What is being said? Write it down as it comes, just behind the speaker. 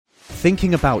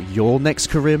thinking about your next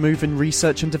career move in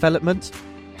research and development?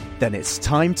 Then it's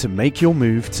time to make your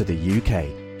move to the UK.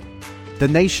 The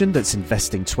nation that's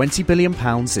investing £20 billion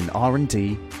in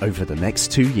R&D over the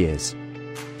next 2 years.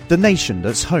 The nation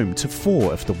that's home to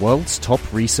 4 of the world's top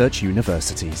research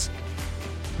universities.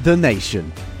 The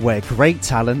nation where great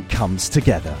talent comes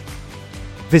together.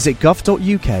 Visit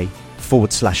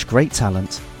gov.uk/great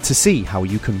talent to see how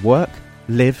you can work,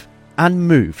 live and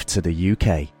move to the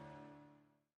UK.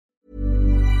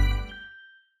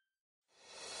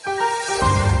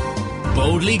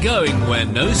 Boldly going where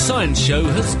no science show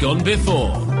has gone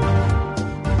before.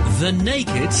 The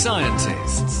Naked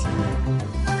Scientists.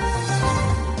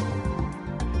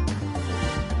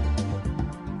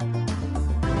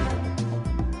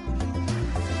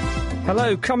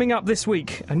 Hello, coming up this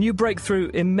week, a new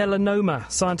breakthrough in melanoma.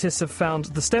 Scientists have found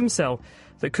the stem cell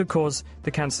that could cause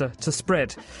the cancer to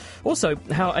spread. Also,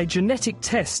 how a genetic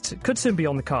test could soon be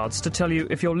on the cards to tell you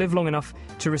if you'll live long enough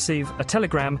to receive a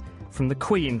telegram from the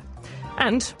Queen.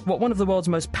 And what one of the world's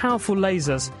most powerful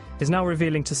lasers is now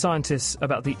revealing to scientists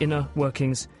about the inner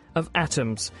workings of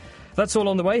atoms. That's all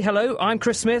on the way. Hello, I'm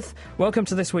Chris Smith. Welcome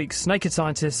to this week's Naked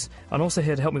Scientists. And also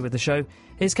here to help me with the show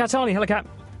is Kat Arney. Hello, Kat.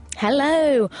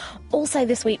 Hello! Also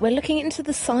this week we're looking into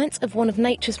the science of one of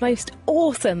nature's most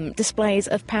awesome displays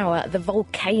of power, the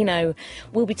volcano.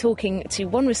 We'll be talking to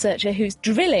one researcher who's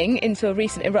drilling into a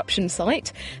recent eruption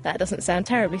site. That doesn't sound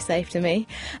terribly safe to me.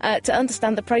 To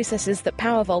understand the processes that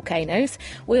power volcanoes.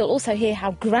 We'll also hear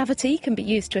how gravity can be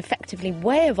used to effectively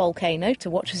weigh a volcano to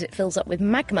watch as it fills up with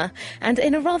magma. And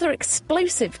in a rather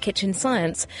explosive kitchen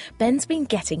science, Ben's been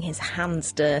getting his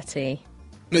hands dirty.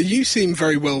 Now, you seem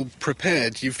very well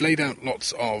prepared. You've laid out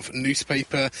lots of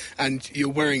newspaper and you're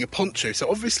wearing a poncho, so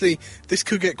obviously this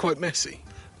could get quite messy.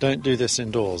 Don't do this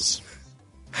indoors.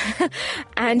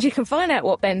 And you can find out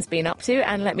what Ben's been up to,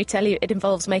 and let me tell you, it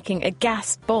involves making a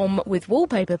gas bomb with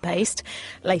wallpaper paste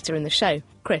later in the show.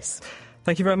 Chris.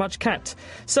 Thank you very much, Kat.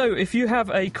 So, if you have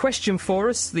a question for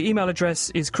us, the email address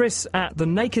is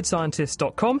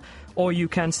chris@thenakedscientist.com, or you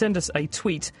can send us a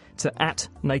tweet to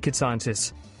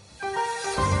 @nakedscientists.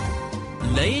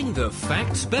 Laying the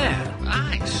facts bare.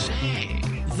 I say.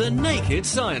 The Naked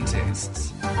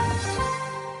Scientists.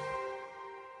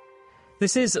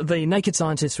 This is The Naked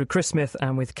Scientists with Chris Smith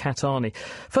and with Kat Arney.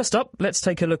 First up, let's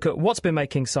take a look at what's been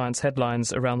making science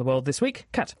headlines around the world this week.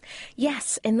 Kat.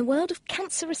 Yes, in the world of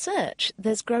cancer research,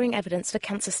 there's growing evidence for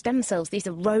cancer stem cells. These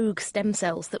are rogue stem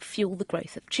cells that fuel the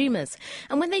growth of tumours.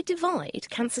 And when they divide,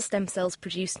 cancer stem cells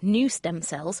produce new stem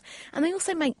cells, and they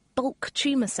also make bulk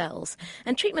tumour cells.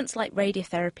 And treatments like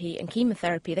radiotherapy and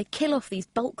chemotherapy, they kill off these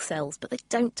bulk cells, but they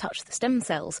don't touch the stem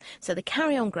cells. So they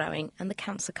carry on growing and the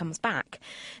cancer comes back.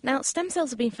 Now, stem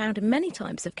cells have been found in many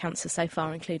types of cancer so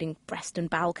far, including breast and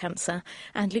bowel cancer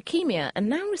and leukemia. And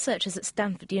now researchers at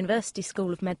Stanford University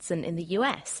School of Medicine in the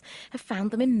US have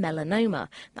found them in melanoma.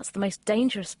 That's the most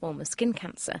dangerous form of skin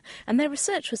cancer. And their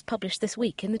research was published this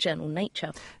week in the journal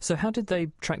Nature. So how did they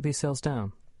track these cells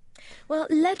down? Well,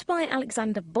 led by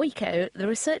Alexander Boyko, the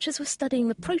researchers were studying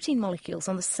the protein molecules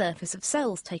on the surface of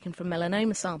cells taken from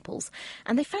melanoma samples,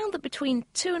 and they found that between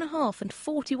 2.5% and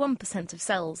 41% of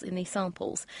cells in these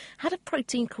samples had a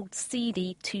protein called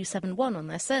CD271 on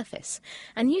their surface.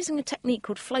 And using a technique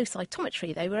called flow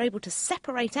cytometry, they were able to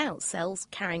separate out cells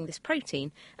carrying this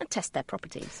protein and test their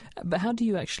properties. But how do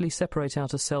you actually separate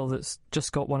out a cell that's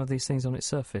just got one of these things on its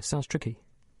surface? Sounds tricky.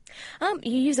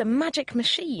 You use a magic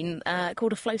machine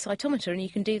called a flow cytometer, and you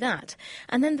can do that.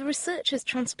 And then the researchers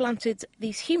transplanted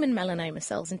these human melanoma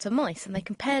cells into mice, and they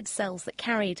compared cells that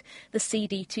carried the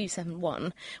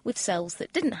CD271 with cells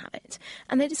that didn't have it.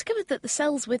 And they discovered that the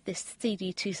cells with this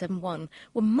CD271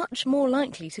 were much more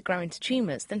likely to grow into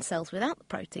tumours than cells without the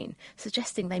protein,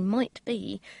 suggesting they might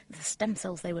be the stem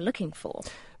cells they were looking for.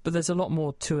 But there's a lot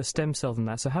more to a stem cell than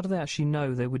that, so how do they actually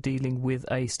know they were dealing with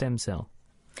a stem cell?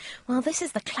 Well, this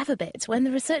is the clever bit. When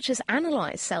the researchers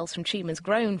analysed cells from tumours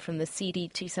grown from the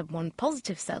CD271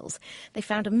 positive cells, they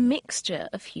found a mixture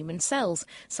of human cells.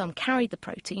 Some carried the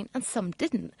protein and some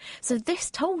didn't. So this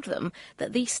told them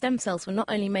that these stem cells were not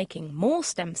only making more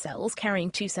stem cells carrying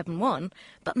 271,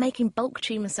 but making bulk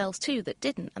tumour cells too that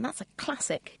didn't. And that's a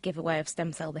classic giveaway of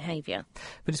stem cell behaviour.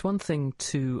 But it's one thing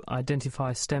to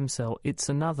identify a stem cell, it's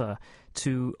another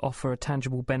to offer a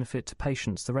tangible benefit to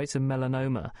patients. The rates of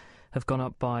melanoma have gone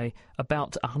up by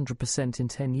about 100% in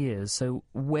 10 years. So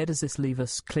where does this leave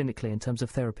us clinically in terms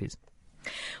of therapies?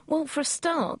 Well, for a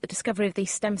start, the discovery of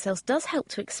these stem cells does help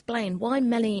to explain why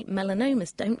many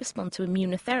melanomas don't respond to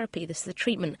immunotherapy. This is a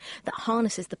treatment that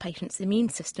harnesses the patient's immune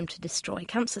system to destroy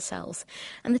cancer cells.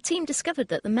 And the team discovered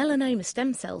that the melanoma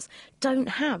stem cells don't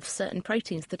have certain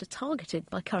proteins that are targeted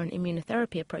by current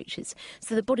immunotherapy approaches.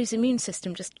 So the body's immune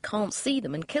system just can't see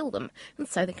them and kill them, and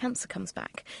so the cancer comes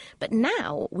back. But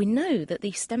now we know that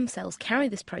these stem cells carry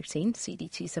this protein,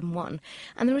 CD271,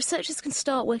 and the researchers can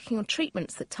start working on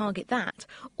treatments that target that,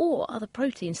 or other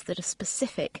proteins that are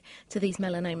specific to these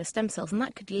melanoma stem cells, and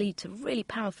that could lead to really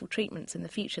powerful treatments in the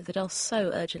future that are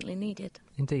so urgently needed.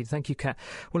 Indeed. Thank you, Kat.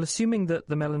 Well, assuming that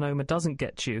the melanoma doesn't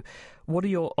get you, what are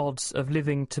your odds of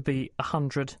living to be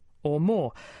 100 or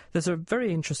more? There's a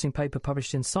very interesting paper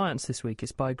published in Science this week.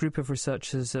 It's by a group of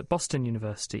researchers at Boston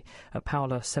University,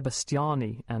 Paola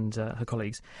Sebastiani and her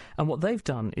colleagues. And what they've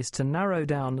done is to narrow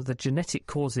down the genetic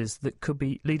causes that could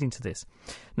be leading to this.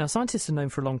 Now, scientists have known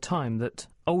for a long time that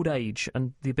old age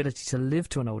and the ability to live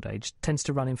to an old age tends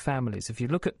to run in families. If you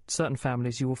look at certain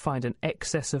families, you will find an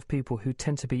excess of people who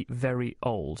tend to be very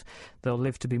old. They'll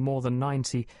live to be more than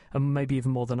 90 and maybe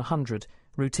even more than 100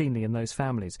 routinely in those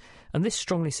families. And this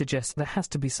strongly suggests there has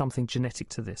to be something genetic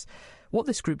to this. What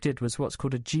this group did was what's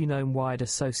called a genome-wide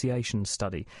association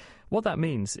study. What that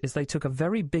means is they took a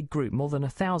very big group, more than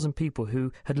 1,000 people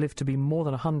who had lived to be more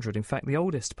than 100. In fact, the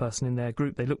oldest person in their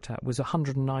group they looked at was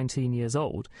 119 years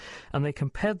old. And they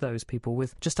compared those people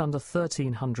with just under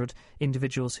 1,300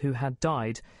 individuals who had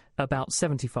died about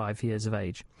 75 years of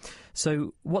age.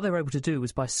 So what they were able to do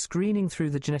was by screening through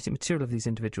the genetic material of these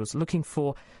individuals, looking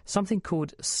for something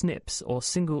called SNPs, or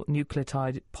single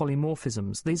nucleotide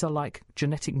polymorphisms. These are like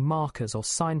genetic markers or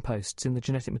signposts in the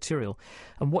genetic material.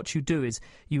 And what you do is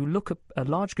you look at a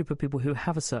large group of people who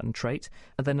have a certain trait,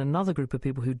 and then another group of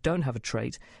people who don't have a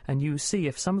trait, and you see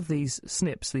if some of these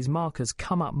SNPs, these markers,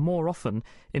 come up more often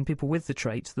in people with the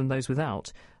trait than those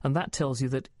without. And that tells you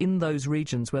that in those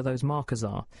regions where those markers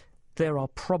are, there are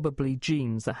probably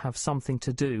genes that have something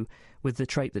to do with the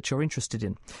trait that you're interested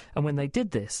in. And when they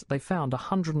did this, they found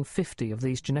 150 of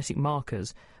these genetic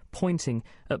markers pointing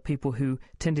at people who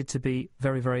tended to be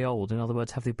very, very old, in other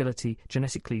words, have the ability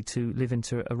genetically to live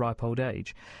into a ripe old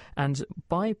age. And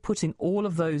by putting all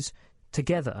of those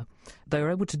together, they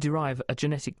were able to derive a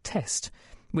genetic test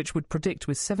which would predict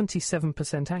with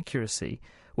 77% accuracy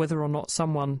whether or not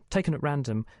someone taken at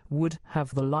random would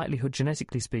have the likelihood,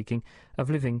 genetically speaking, of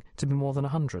living to be more than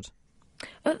 100.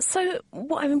 So,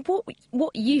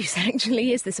 what use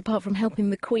actually is this, apart from helping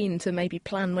the Queen to maybe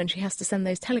plan when she has to send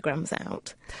those telegrams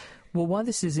out? Well, why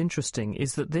this is interesting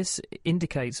is that this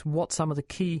indicates what some of the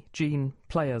key gene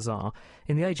players are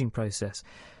in the ageing process.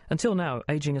 Until now,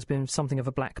 ageing has been something of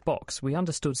a black box. We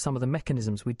understood some of the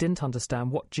mechanisms. We didn't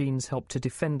understand what genes help to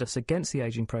defend us against the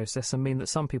ageing process and mean that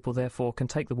some people, therefore, can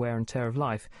take the wear and tear of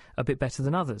life a bit better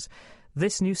than others.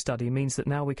 This new study means that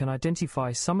now we can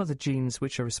identify some of the genes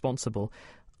which are responsible,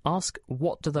 ask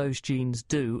what do those genes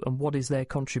do and what is their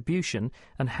contribution,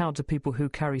 and how do people who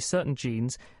carry certain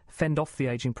genes fend off the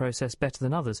ageing process better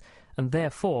than others, and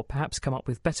therefore perhaps come up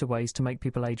with better ways to make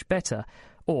people age better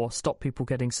or stop people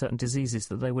getting certain diseases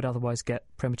that they would otherwise get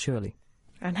prematurely.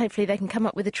 And hopefully they can come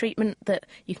up with a treatment that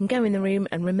you can go in the room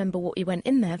and remember what you went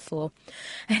in there for.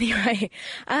 Anyway,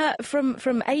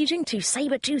 from ageing to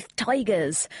saber-toothed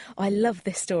tigers. I love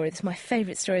this story. It's my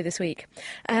favourite story this week.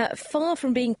 Far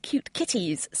from being cute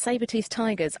kitties, saber-toothed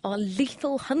tigers are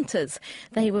lethal hunters.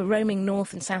 They were roaming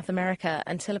North and South America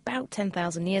until about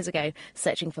 10,000 years ago,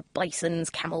 searching for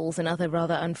bisons, camels and other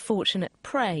rather unfortunate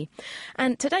prey.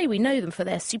 And today we know them for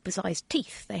their supersized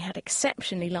teeth. They had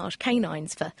exceptionally large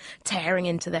canines for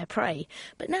tearing into their prey.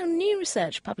 But now new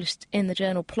research published in the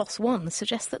journal PLOS ONE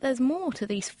suggests that there's more to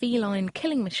these feline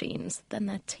killing machines than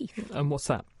their teeth. And what's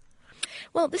that?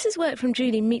 Well, this is work from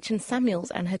Julie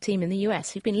Meacham-Samuels and her team in the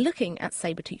US, who've been looking at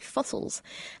saber-tooth fossils.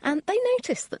 And they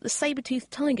noticed that the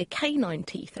saber-toothed tiger canine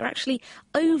teeth are actually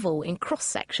oval in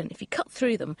cross-section. If you cut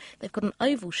through them, they've got an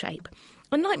oval shape.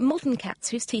 Unlike modern cats,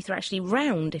 whose teeth are actually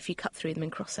round if you cut through them in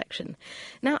cross-section.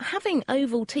 Now, having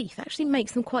oval teeth actually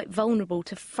makes them quite vulnerable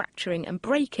to fracturing and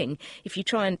breaking. If you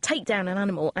try and take down an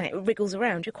animal and it wriggles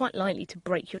around, you're quite likely to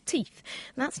break your teeth.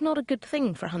 And that's not a good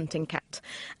thing for a hunting cat.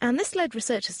 And this led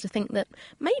researchers to think that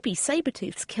maybe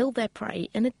saber-tooths killed their prey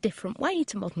in a different way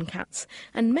to modern cats,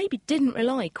 and maybe didn't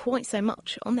rely quite so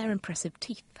much on their impressive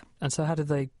teeth. And so how did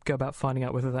they go about finding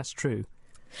out whether that's true?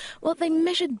 Well, they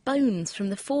measured bones from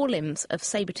the forelimbs of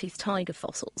saber-toothed tiger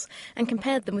fossils and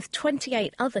compared them with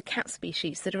 28 other cat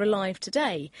species that are alive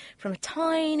today, from a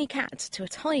tiny cat to a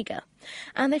tiger.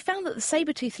 And they found that the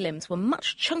saber-toothed limbs were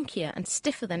much chunkier and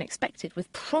stiffer than expected,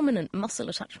 with prominent muscle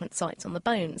attachment sites on the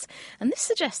bones. And this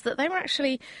suggests that they were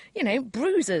actually,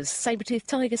 bruisers. Saber-toothed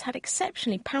tigers had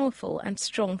exceptionally powerful and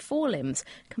strong forelimbs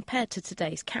compared to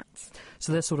today's cats.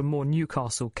 So they're sort of more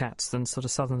Newcastle cats than sort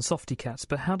of southern softy cats.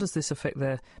 But how does this affect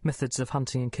their methods of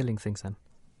hunting and killing things then?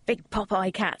 Big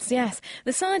Popeye cats, yes.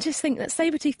 The scientists think that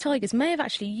saber-toothed tigers may have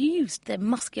actually used their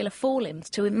muscular forelimbs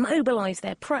to immobilise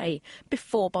their prey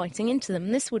before biting into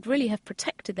them. This would really have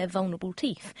protected their vulnerable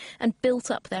teeth and built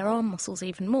up their arm muscles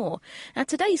even more. Now,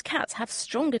 today's cats have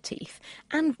stronger teeth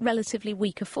and relatively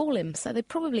weaker forelimbs, so they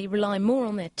probably rely more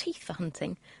on their teeth for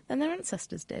hunting than their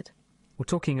ancestors did. Well,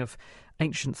 talking of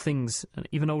ancient things,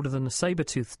 even older than a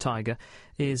saber-toothed tiger,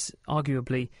 is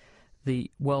arguably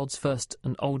the world's first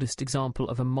and oldest example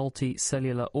of a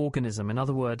multicellular organism. In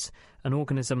other words, an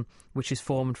organism which is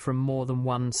formed from more than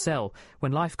one cell.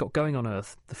 When life got going on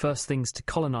Earth, the first things to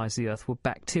colonise the Earth were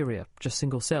bacteria, just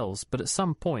single cells. But at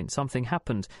some point, something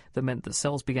happened that meant that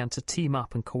cells began to team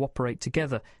up and cooperate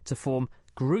together to form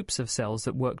groups of cells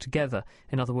that work together.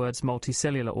 In other words,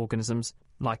 multicellular organisms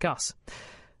like us.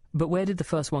 But where did the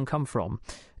first one come from?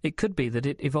 It could be that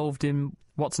it evolved in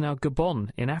what's now Gabon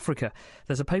in Africa.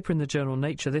 There's a paper in the journal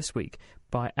Nature this week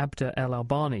by Abder El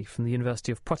Albani from the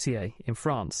University of Poitiers in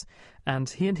France, and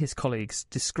he and his colleagues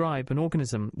describe an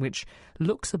organism which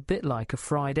looks a bit like a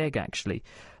fried egg, actually.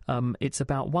 It's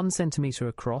about 1 centimetre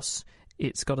across.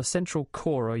 It's got a central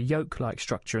core or yolk-like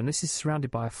structure, and this is surrounded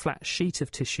by a flat sheet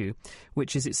of tissue,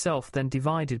 which is itself then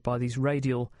divided by these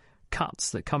radial cuts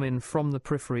that come in from the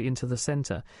periphery into the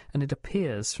centre, and it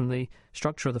appears from the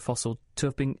structure of the fossil to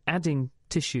have been adding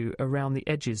tissue around the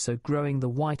edges, so growing the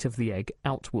white of the egg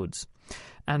outwards.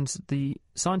 And the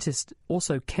scientists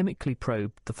also chemically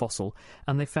probed the fossil,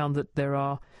 and they found that there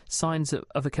are signs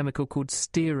of a chemical called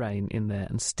stearine in there.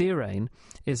 And stearine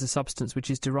is a substance which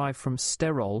is derived from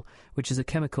sterol, which is a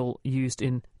chemical used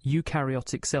in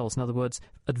eukaryotic cells, in other words,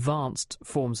 advanced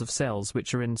forms of cells,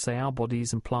 which are in, say, our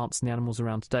bodies and plants and the animals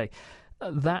around today.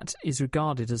 That is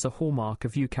regarded as a hallmark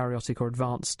of eukaryotic or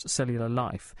advanced cellular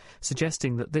life,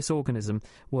 suggesting that this organism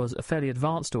was a fairly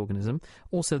advanced organism.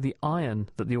 Also, the iron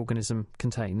that the organism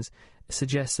contains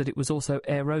suggests that it was also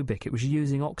aerobic. It was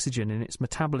using oxygen in its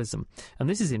metabolism. And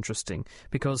this is interesting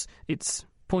because its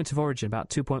point of origin, about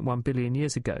 2.1 billion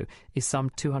years ago, is some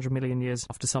 200 million years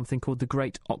after something called the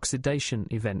Great Oxidation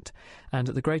Event. And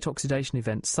at the Great Oxidation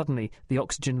Event, suddenly the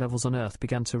oxygen levels on Earth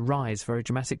began to rise very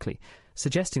dramatically,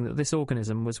 suggesting that this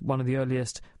organism was one of the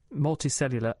earliest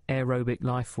multicellular aerobic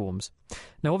life forms.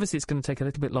 Now, obviously, it's going to take a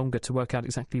little bit longer to work out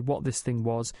exactly what this thing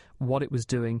was, what it was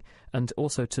doing, and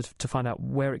also to find out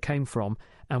where it came from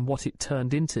and what it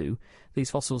turned into.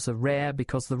 These fossils are rare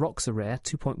because the rocks are rare,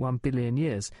 2.1 billion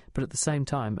years, but at the same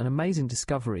time, an amazing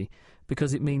discovery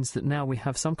because it means that now we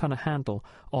have some kind of handle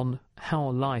on how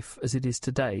life as it is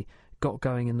today got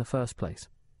going in the first place.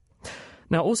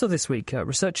 Now, also this week,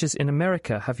 researchers in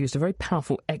America have used a very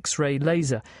powerful X-ray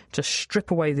laser to strip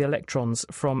away the electrons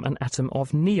from an atom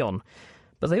of neon.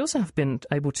 But they also have been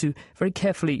able to very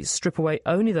carefully strip away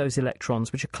only those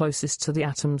electrons which are closest to the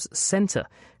atom's centre,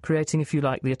 creating, if you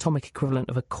like, the atomic equivalent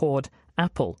of a cored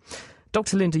apple.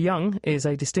 Dr. Linda Young is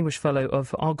a Distinguished Fellow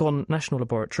of Argonne National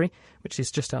Laboratory, which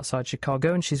is just outside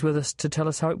Chicago, and she's with us to tell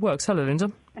us how it works. Hello, Linda.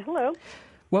 Hello.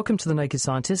 Welcome to The Naked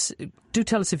Scientists. Do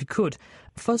tell us, if you could,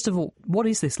 first of all, what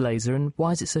is this laser and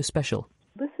why is it so special?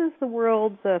 This is the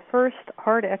world's first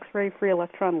hard X-ray free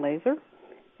electron laser,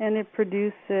 and it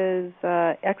produces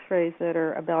X-rays that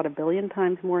are about 1 billion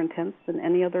times more intense than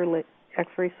any other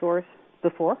X-ray source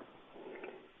before.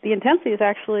 The intensity is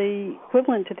actually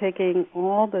equivalent to taking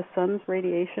all the sun's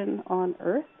radiation on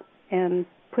Earth and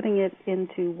putting it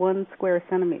into 1 square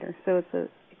centimeter. So it's an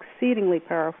exceedingly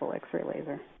powerful X-ray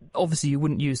laser. Obviously, you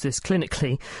wouldn't use this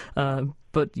clinically,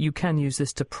 but you can use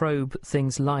this to probe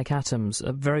things like atoms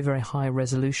at very, very high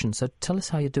resolution. So tell us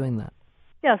how you're doing that.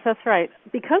 Yes, that's right.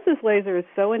 Because this laser is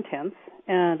so intense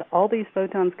and all these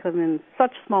photons come in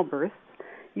such small bursts,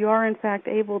 you are in fact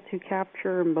able to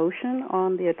capture motion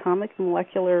on the atomic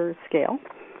molecular scale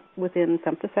within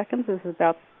femtoseconds. This is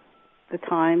about the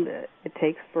time that it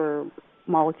takes for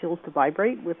molecules to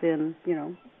vibrate within,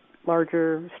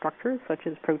 larger structures such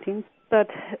as proteins. But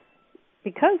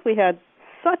because we had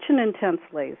such an intense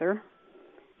laser,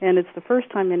 and it's the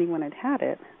first time anyone had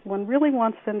it, one really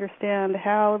wants to understand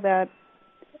how that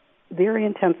very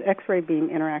intense X-ray beam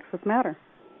interacts with matter.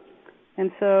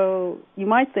 And so you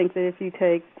might think that if you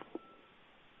take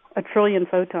 1 trillion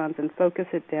photons and focus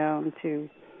it down to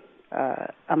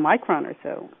a micron or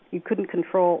so, you couldn't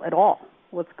control at all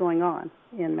what's going on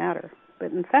in matter.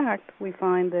 But in fact, we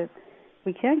find that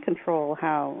we can control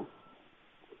how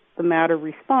the matter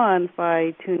responds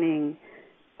by tuning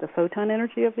the photon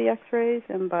energy of the X-rays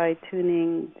and by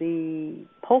tuning the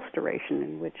pulse duration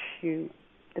in which you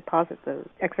deposit those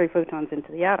X-ray photons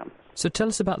into the atom. So tell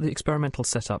us about the experimental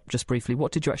setup, just briefly.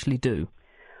 What did you actually do?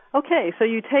 Okay, so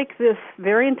you take this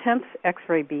very intense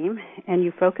X-ray beam and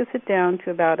you focus it down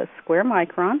to about a square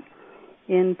micron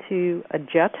into a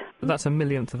jet. That's a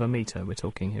millionth of a metre we're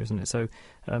talking here, isn't it? So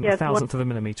yes, a thousandth of a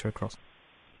millimetre across.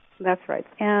 That's right.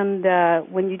 And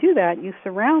when you do that, you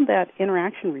surround that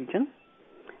interaction region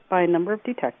by a number of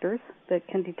detectors that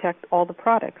can detect all the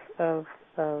products of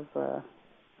the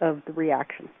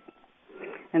reaction.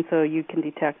 And so you can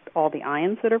detect all the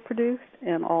ions that are produced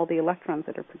and all the electrons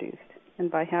that are produced. And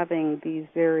by having these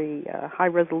very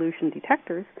high-resolution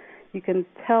detectors, you can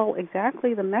tell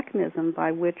exactly the mechanism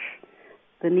by which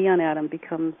the neon atom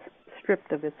becomes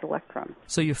stripped of its electrons.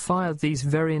 So you fire these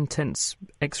very intense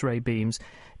X-ray beams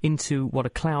into, a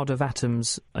cloud of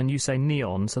atoms, and you say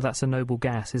neon, so that's a noble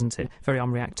gas, isn't it? Very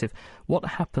unreactive. What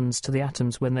happens to the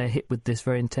atoms when they're hit with this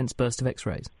very intense burst of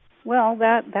X-rays? Well,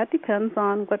 that depends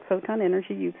on what photon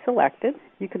energy you've selected.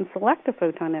 You can select a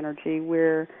photon energy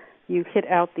where you hit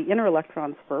out the inner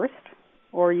electrons first,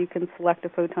 or you can select a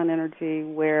photon energy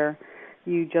where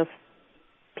you just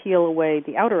peel away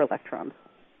the outer electrons.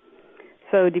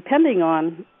 So depending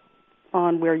on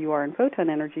where you are in photon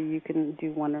energy, you can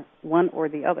do one or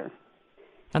the other.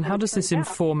 And how does this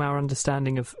inform our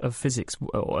understanding of physics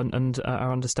and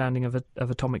our understanding of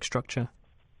atomic structure?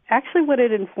 Actually, what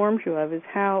it informs you of is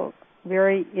how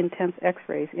very intense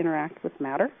X-rays interact with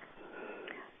matter.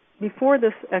 Before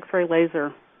this X-ray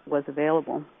laser was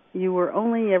available, you were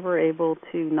only ever able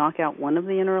to knock out one of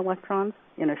the inner electrons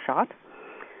in a shot.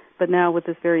 But now with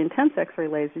this very intense X-ray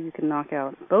laser, you can knock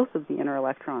out both of the inner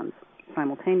electrons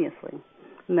simultaneously.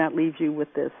 And that leaves you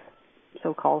with this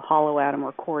so-called hollow atom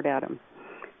or cord atom.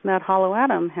 And that hollow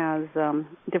atom has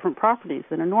different properties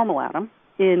than a normal atom,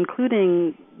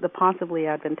 including the possibly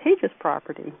advantageous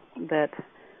property that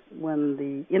when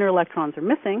the inner electrons are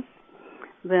missing,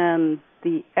 then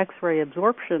the X-ray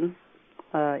absorption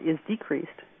is decreased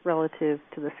relative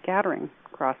to the scattering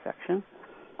cross-section.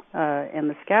 And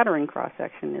the scattering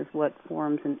cross-section is what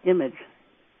forms an image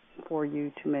for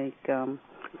you to make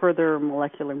further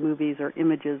molecular movies or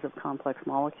images of complex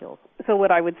molecules. So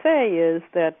what I would say is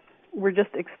that we're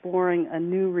just exploring a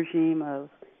new regime of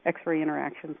X-ray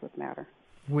interactions with matter.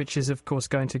 Which is, of course,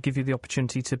 going to give you the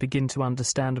opportunity to begin to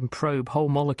understand and probe whole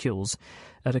molecules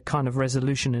at a kind of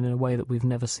resolution in a way that we've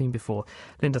never seen before.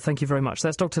 Linda, thank you very much.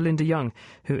 That's Dr. Linda Young,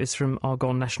 who is from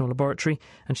Argonne National Laboratory,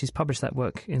 and she's published that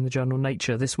work in the journal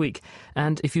Nature this week.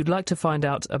 And if you'd like to find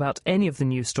out about any of the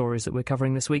news stories that we're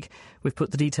covering this week, we've put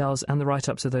the details and the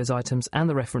write-ups of those items and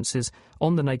the references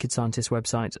on the Naked Scientist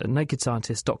website at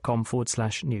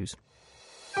nakedscientist.com/news.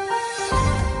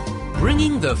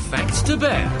 Bringing the facts to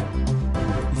bear.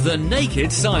 The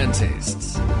Naked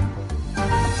Scientists.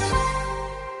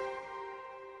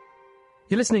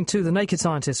 You're listening to The Naked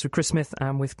Scientists with Chris Smith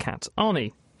and with Kat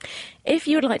Arney. If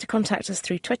you would like to contact us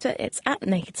through Twitter, it's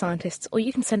 @NakedScientists, or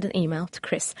you can send an email to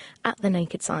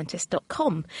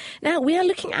chris@thenakedscientist.com. Now, we are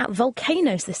looking at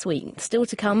volcanoes this week. Still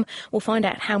to come, we'll find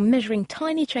out how measuring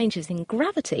tiny changes in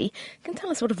gravity can tell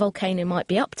us what a volcano might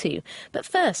be up to. But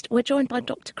first, we're joined by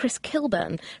Dr. Chris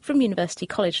Kilburn from University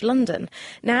College London.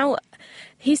 Now,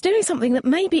 he's doing something that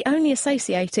may be only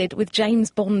associated with James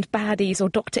Bond baddies or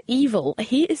Dr. Evil.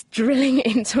 He is drilling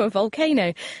into a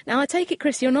volcano. Now, I take it,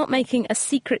 Chris, you're not making a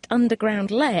secret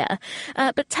underground layer,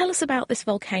 but tell us about this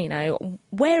volcano.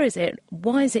 Where is it?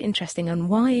 Why is it interesting? And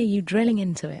why are you drilling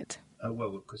into it?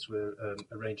 Well, because we're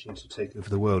arranging to take over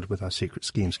the world with our secret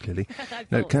schemes, clearly.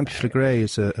 Now, Campifiguré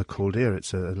is a caldera.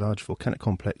 It's a large volcanic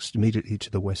complex immediately to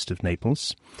the west of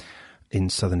Naples in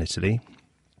southern Italy.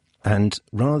 And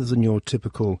rather than your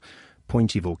typical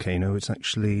pointy volcano, it's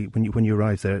actually, when you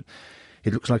arrive there,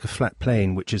 it looks like a flat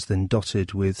plain which is then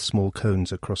dotted with small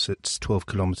cones across its 12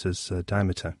 kilometres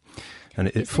diameter. And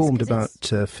it formed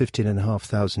about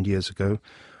 15,500 years ago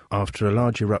after a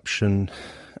large eruption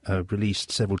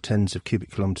released several tens of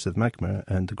cubic kilometres of magma,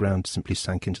 and the ground simply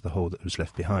sank into the hole that was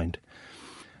left behind.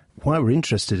 Why we're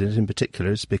interested in it in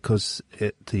particular is because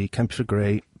the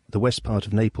Campifiguré, the west part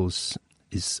of Naples,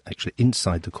 is actually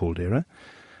inside the caldera,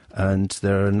 and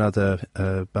there are another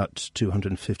about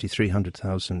 250,000,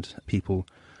 300,000 people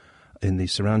in the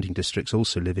surrounding districts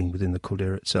also living within the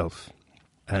caldera itself.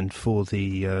 And for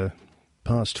the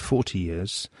past 40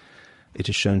 years, it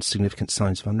has shown significant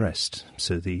signs of unrest.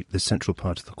 So the central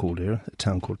part of the caldera, a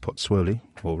town called Potswoli,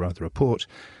 or rather a port,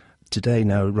 today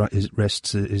now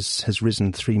has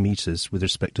risen 3 metres with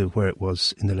respect to where it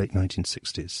was in the late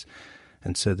 1960s.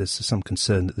 And so there's some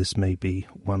concern that this may be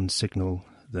one signal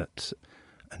that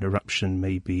an eruption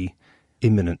may be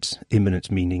imminent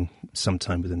meaning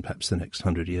sometime within perhaps the next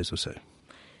 100 years or so.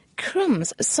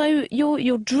 Crumbs. So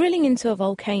you're drilling into a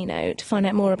volcano to find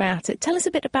out more about it. Tell us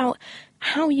a bit about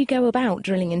how you go about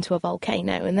drilling into a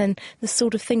volcano and then the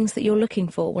sort of things that you're looking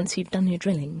for once you've done your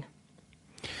drilling.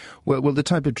 Well, the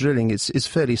type of drilling is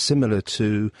fairly similar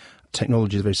to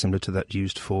technology is very similar to that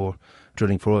used for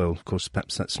drilling for oil. Of course,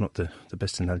 perhaps that's not the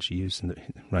best analogy used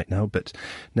right now, but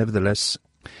nevertheless.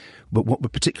 But what we're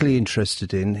particularly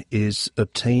interested in is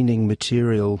obtaining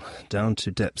material down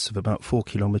to depths of about 4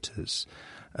 kilometres.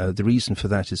 The reason for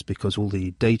that is because all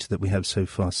the data that we have so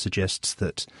far suggests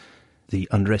that the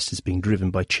unrest is being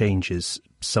driven by changes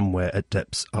somewhere at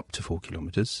depths up to 4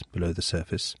 kilometres below the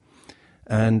surface.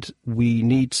 And we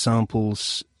need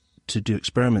samples to do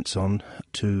experiments on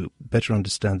to better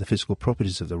understand the physical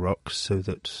properties of the rock so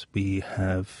that we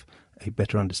have a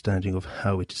better understanding of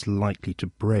how it is likely to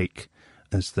break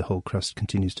as the whole crust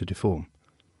continues to deform.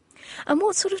 And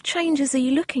what sort of changes are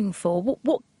you looking for?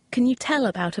 What can you tell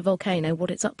about a volcano,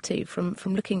 what it's up to from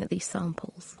looking at these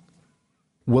samples?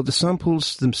 Well, the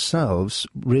samples themselves,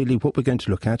 really what we're going to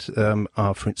look at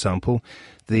are, for example,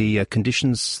 the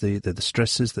conditions, the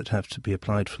stresses that have to be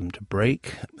applied for them to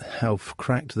break, how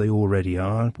cracked they already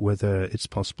are, whether it's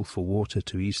possible for water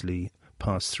to easily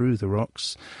pass through the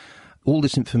rocks. All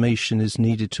this information is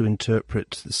needed to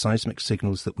interpret the seismic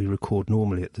signals that we record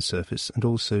normally at the surface and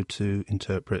also to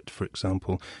interpret, for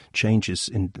example, changes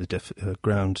in the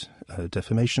ground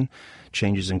deformation,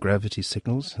 changes in gravity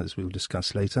signals, as we'll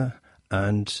discuss later.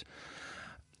 And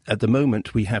at the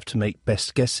moment, we have to make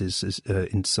best guesses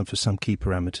for some key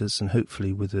parameters, and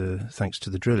hopefully, thanks to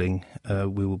the drilling,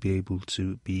 we will be able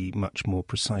to be much more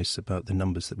precise about the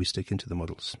numbers that we stick into the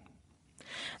models.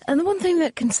 And the one thing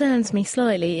that concerns me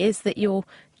slightly is that you're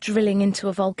drilling into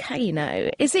a volcano.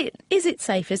 Is it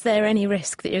safe? Is there any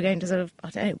risk that you're going to sort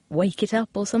of, wake it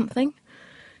up or something?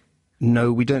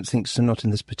 No, we don't think so, not in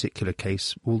this particular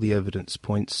case. All the evidence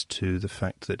points to the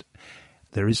fact that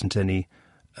there isn't any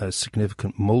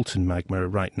significant molten magma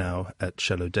right now at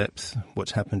shallow depth.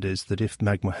 What's happened is that if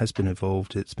magma has been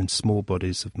evolved, it's been small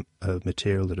bodies of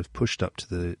material that have pushed up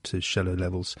to shallow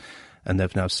levels, and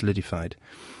they've now solidified.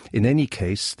 In any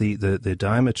case, the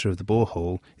diameter of the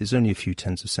borehole is only a few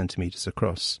tens of centimetres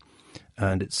across,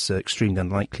 and it's extremely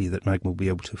unlikely that magma will be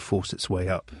able to force its way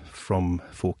up from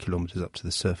 4 kilometres up to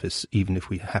the surface, even if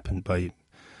we happen by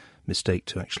mistake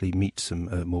to actually meet some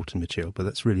molten material, but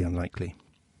that's really unlikely.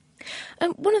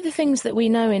 One of the things that we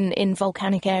know in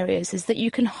volcanic areas is that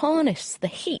you can harness the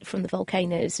heat from the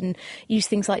volcanoes and use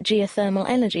things like geothermal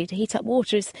energy to heat up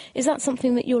water. Is that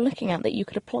something that you're looking at that you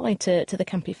could apply to the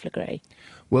Campiflagre?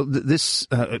 Well,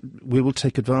 we will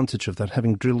take advantage of that.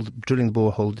 Having drilling the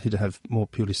borehole did have more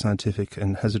purely scientific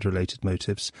and hazard-related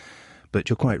motives. But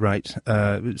you're quite right.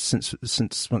 Since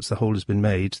once the hole has been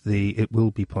made, it will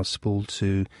be possible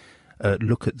to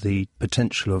look at the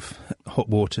potential of hot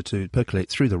water to percolate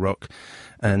through the rock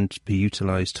and be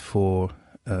utilised for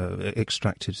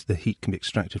the heat can be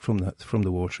extracted from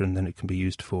the water, and then it can be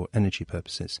used for energy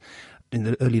purposes. In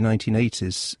the early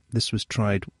 1980s, this was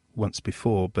tried once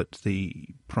before, but the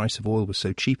price of oil was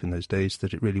so cheap in those days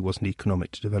that it really wasn't economic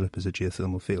to develop as a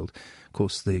geothermal field. Of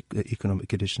course, the economic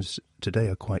conditions today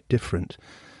are quite different,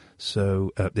 so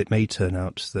it may turn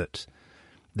out that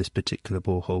this particular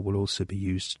borehole will also be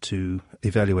used to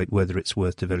evaluate whether it's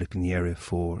worth developing the area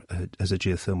as a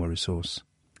geothermal resource.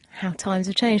 How times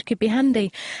have changed, could be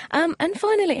handy. And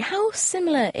finally, how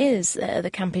similar is the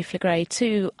Campiflagre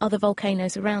to other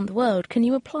volcanoes around the world? Can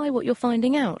you apply what you're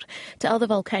finding out to other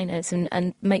volcanoes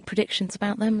and make predictions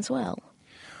about them as well?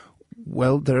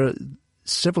 Well, there are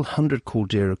several hundred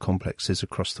caldera complexes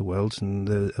across the world,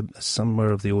 and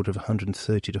somewhere of the order of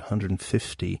 130 to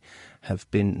 150 have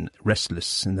been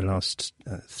restless in the last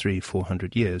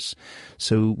 300-400 years.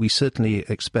 So we certainly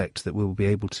expect that we'll be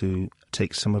able to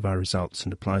take some of our results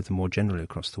and apply them more generally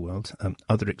across the world.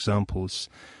 Other examples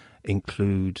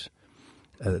include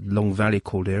Long Valley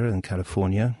caldera in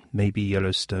California, maybe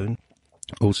Yellowstone,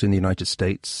 also in the United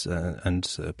States,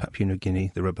 and Papua New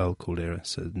Guinea, the Rabaul caldera,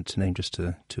 so to name just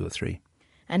 2 or 3.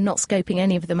 And not scoping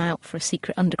any of them out for a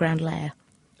secret underground lair.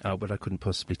 Oh, but I couldn't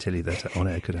possibly tell you that on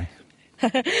air, could I?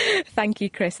 Thank you,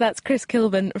 Chris. That's Chris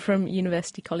Kilburn from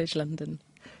University College London.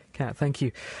 Kat, thank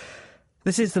you.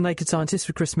 This is The Naked Scientist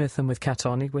with Chris Smith and with Kat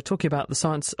Arney. We're talking about the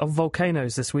science of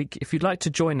volcanoes this week. If you'd like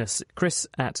to join us,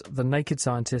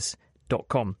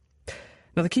 chris@thenakedscientist.com.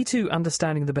 Now, the key to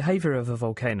understanding the behaviour of a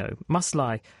volcano must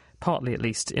lie, partly at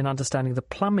least, in understanding the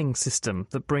plumbing system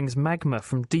that brings magma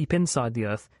from deep inside the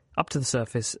Earth up to the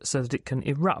surface so that it can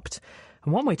erupt.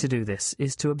 And one way to do this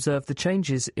is to observe the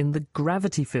changes in the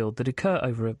gravity field that occur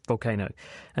over a volcano.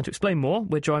 And to explain more,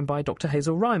 we're joined by Dr.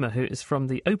 Hazel Reimer, who is from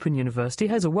the Open University.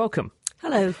 Hazel, welcome.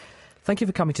 Hello. Thank you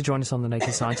for coming to join us on The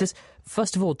Naked Scientist.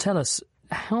 First of all, tell us,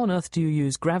 how on earth do you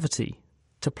use gravity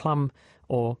to plumb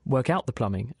or work out the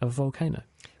plumbing of a volcano?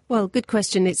 Well, good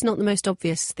question. It's not the most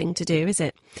obvious thing to do, is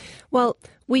it? Well,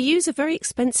 we use a very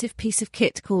expensive piece of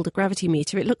kit called a gravity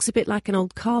meter. It looks a bit like an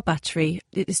old car battery.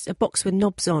 It's a box with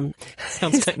knobs on.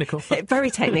 Sounds technical.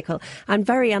 Very technical and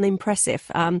very unimpressive.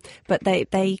 But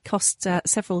they cost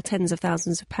several tens of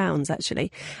thousands of pounds,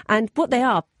 actually. And what they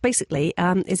are, basically,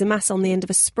 is a mass on the end of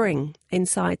a spring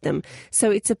inside them.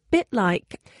 So it's a bit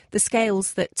like the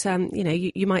scales that,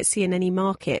 you might see in any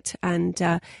market.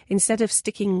 And instead of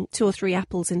sticking 2 or 3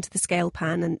 apples into the scale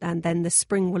pan and then the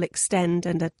spring will extend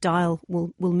and a dial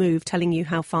will move, telling you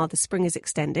how far the spring is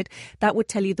extended, that would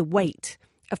tell you the weight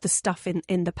of the stuff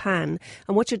in the pan.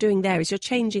 And what you're doing there is you're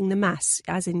changing the mass,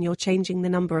 as in you're changing the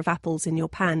number of apples in your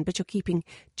pan, but you're keeping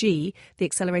G, the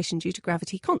acceleration due to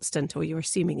gravity, constant, or you're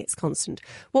assuming it's constant.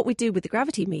 What we do with the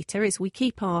gravity meter is we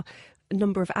keep our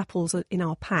number of apples in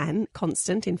our pan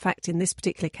constant. In fact, in this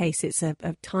particular case, it's a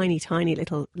tiny, tiny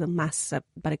little mass,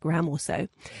 about a gram or so.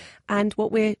 And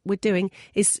what we're doing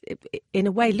is, in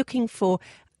a way, looking for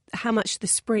how much the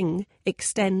spring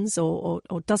extends or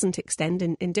doesn't extend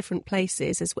in different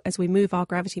places as we move our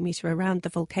gravity meter around the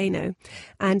volcano.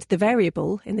 And the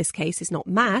variable in this case is not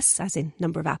mass, as in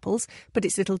number of apples, but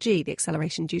it's little g, the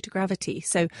acceleration due to gravity.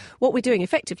 So what we're doing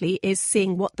effectively is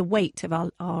seeing what the weight of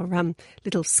our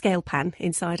little scale pan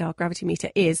inside our gravity meter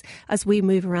is as we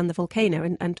move around the volcano.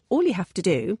 And all you have to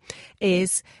do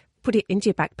is put it into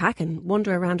your backpack and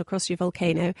wander around across your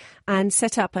volcano and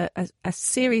set up a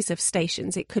series of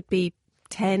stations. It could be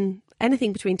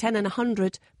anything between 10 and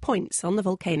 100 points on the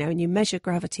volcano, and you measure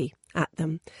gravity at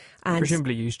them. And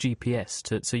presumably use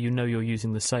GPS so you know you're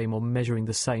using the same or measuring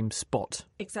the same spot.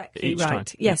 Exactly each right.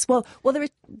 time. Yes. Well,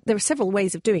 there are several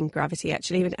ways of doing gravity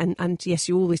actually, and yes,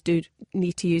 you always do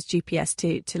need to use GPS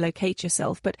to locate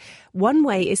yourself. But one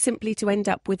way is simply to end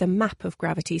up with a map of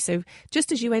gravity. So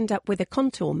just as you end up with a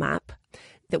contour map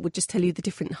that would just tell you the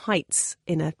different heights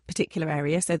in a particular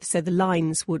area. So the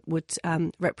lines would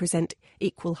represent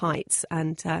equal heights.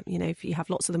 And, if you have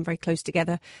lots of them very close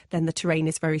together, then the terrain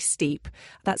is very steep.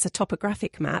 That's a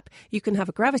topographic map. You can have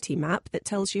a gravity map that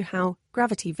tells you how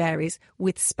gravity varies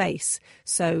with space.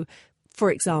 So, for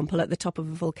example, at the top of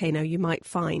a volcano, you might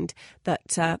find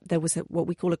that there was what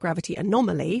we call a gravity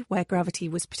anomaly, where gravity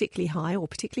was particularly high or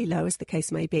particularly low, as the case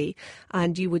may be.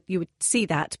 And you would see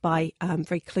that by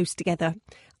very close together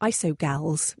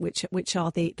isogals, which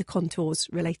are the contours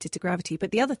related to gravity.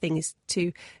 But the other thing is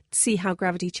to see how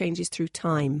gravity changes through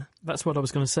time. That's what I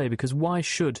was going to say, because why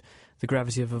should the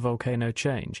gravity of a volcano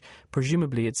change?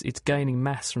 Presumably it's gaining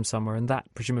mass from somewhere, and that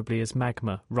presumably is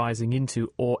magma rising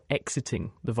into or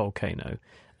exiting the volcano,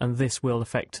 and this will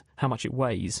affect how much it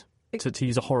weighs, to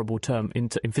use a horrible term in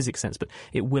physics sense, but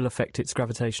it will affect its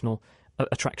gravitational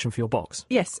attraction for your box.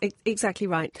 Yes, exactly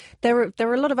right. There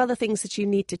are a lot of other things that you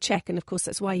need to check, and of course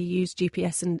that's why you use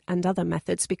GPS and other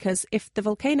methods, because if the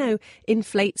volcano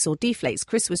inflates or deflates,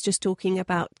 Chris was just talking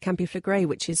about Campiflagray,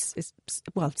 which is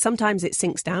sometimes it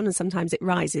sinks down and sometimes it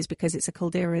rises because it's a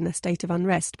caldera in a state of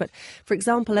unrest. But for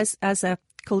example, as a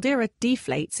caldera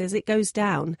deflates, as it goes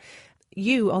down,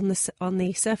 you on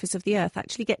the surface of the Earth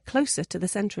actually get closer to the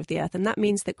centre of the Earth, and that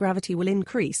means that gravity will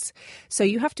increase. So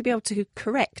you have to be able to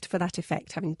correct for that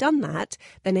effect. Having done that,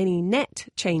 then any net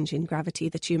change in gravity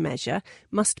that you measure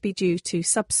must be due to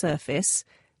subsurface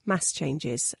mass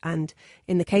changes. And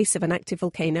in the case of an active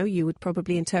volcano, you would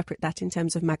probably interpret that in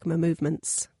terms of magma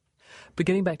movements. But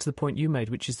getting back to the point you made,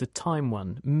 which is the time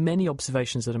one, many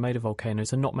observations that are made of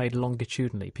volcanoes are not made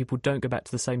longitudinally. People don't go back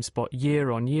to the same spot year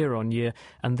on year on year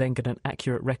and then get an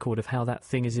accurate record of how that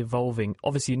thing is evolving,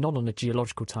 obviously not on a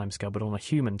geological timescale, but on a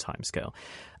human timescale.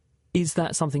 Is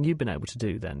that something you've been able to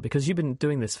do then? Because you've been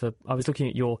doing this for, I was looking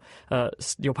at your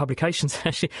publications,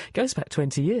 actually, it goes back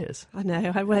 20 years. I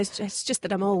know, it's just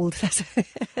that I'm old.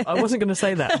 I wasn't going to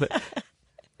say that, but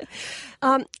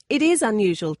It is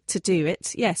unusual to do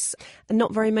it, yes. And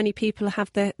not very many people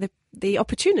have the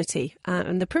opportunity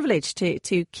and the privilege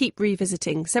to keep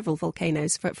revisiting several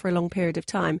volcanoes for a long period of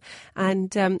time.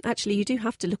 And actually, you do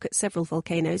have to look at several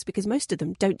volcanoes because most of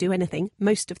them don't do anything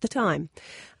most of the time.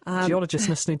 Geologists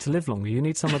must need to live longer. You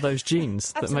need some of those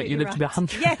genes that make you live to be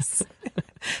 100. Yes,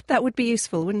 that would be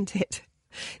useful, wouldn't it?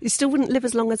 You still wouldn't live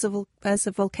as long as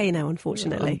a volcano,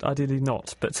 unfortunately. Ideally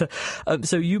not. But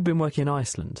so you've been working in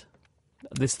Iceland.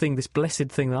 This blessed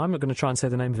thing that I'm not going to try and say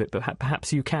the name of it, but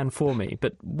perhaps you can for me.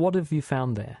 But what have you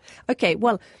found there? OK,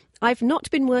 well, I've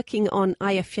not been working on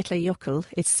Eyjafjallajökull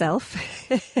itself.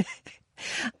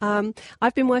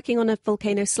 I've been working on a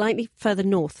volcano slightly further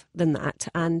north than that,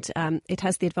 and it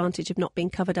has the advantage of not being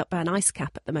covered up by an ice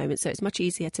cap at the moment, so it's much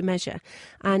easier to measure.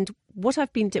 And what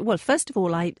I've been doing, well, first of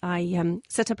all, I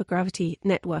set up a gravity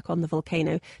network on the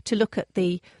volcano to look at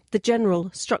the general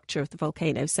structure of the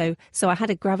volcano. So I had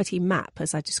a gravity map,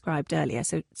 as I described earlier.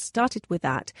 So it started with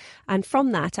that, and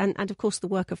from that, and of course the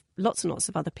work of lots and lots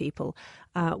of other people,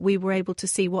 we were able to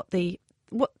see what the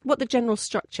general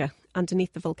structure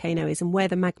underneath the volcano is and where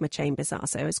the magma chambers are.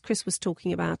 So as Chris was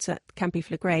talking about at Campi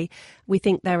Flegrei, we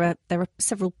think there are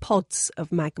several pods of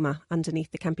magma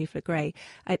underneath the Campi Flegrei.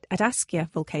 At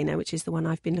Askja volcano, which is the one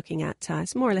I've been looking at,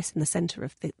 it's more or less in the centre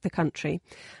of the country.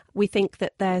 We think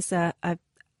that there's a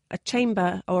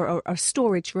chamber or a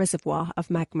storage reservoir of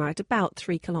magma at about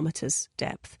 3 kilometres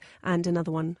depth, and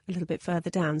another one a little bit further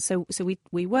down. So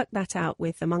we worked that out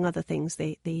with, among other things,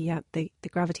 the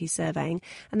gravity surveying,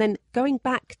 and then going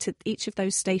back to each of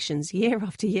those stations year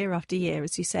after year after year,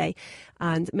 as you say,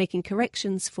 and making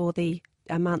corrections for the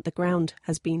amount the ground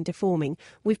has been deforming.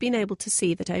 We've been able to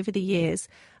see that over the years,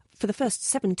 for the first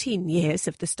 17 years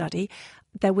of the study,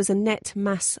 there was a net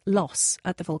mass loss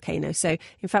at the volcano. So,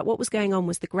 in fact, what was going on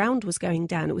was the ground was going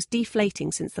down. It was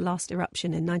deflating since the last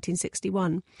eruption in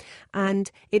 1961.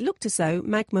 And it looked as though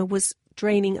magma was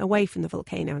draining away from the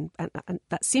volcano. And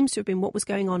that seems to have been what was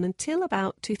going on until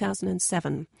about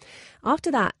 2007.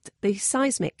 After that, the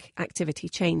seismic activity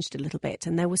changed a little bit.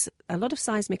 And there was a lot of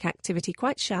seismic activity,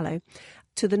 quite shallow,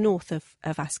 to the north of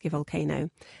Askja volcano.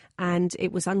 And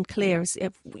it was unclear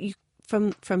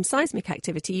from seismic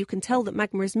activity, you can tell that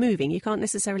magma is moving. You can't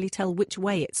necessarily tell which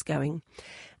way it's going.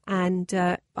 And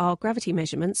our gravity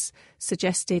measurements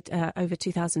suggested over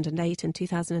 2008 and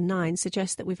 2009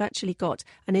 suggest that we've actually got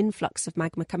an influx of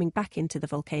magma coming back into the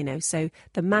volcano. So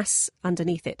the mass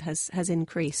underneath it has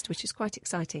increased, which is quite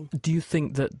exciting. Do you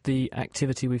think that the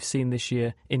activity we've seen this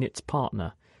year in its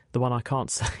partner, the one I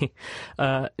can't say,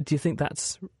 do you think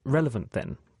that's relevant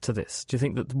then to this? Do you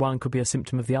think that one could be a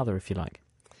symptom of the other, if you like?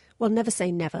 Well, never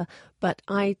say never, but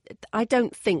I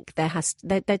don't think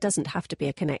there doesn't have to be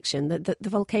a connection. The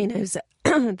volcanoes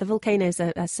the volcanoes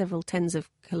are several tens of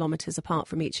kilometres apart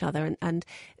from each other, and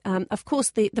of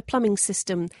course the plumbing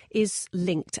system is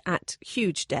linked at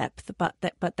huge depth, but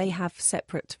they have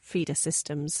separate feeder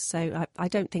systems. So I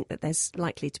don't think that there's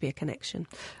likely to be a connection.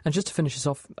 And just to finish us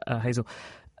off, Hazel,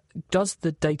 does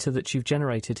the data that you've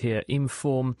generated here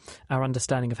inform our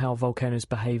understanding of how volcanoes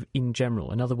behave in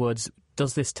general? In other words,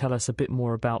 does this tell us a bit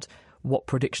more about what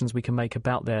predictions we can make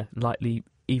about their likely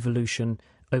evolution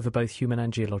over both human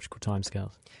and geological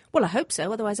timescales? Well, I hope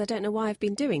so. Otherwise, I don't know why I've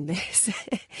been doing this.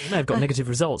 You may have got negative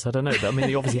results. I don't know. But I mean,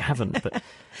 you obviously haven't. But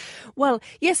well,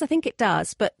 yes, I think it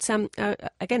does. But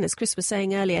again, as Chris was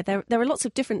saying earlier, there are lots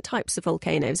of different types of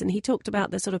volcanoes, and he talked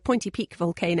about the sort of pointy peak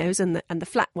volcanoes and the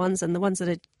flat ones and the ones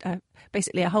that are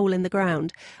basically a hole in the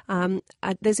ground.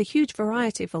 There's a huge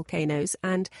variety of volcanoes,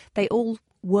 and they all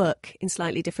work in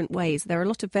slightly different ways. There are a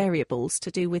lot of variables to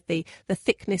do with the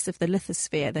thickness of the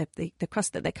lithosphere, the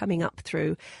crust that they're coming up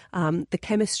through, the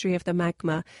chemistry of the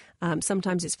magma.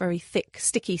 Sometimes it's very thick,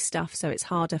 sticky stuff, so it's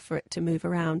harder for it to move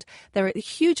around. There are a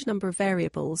huge number of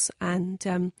variables,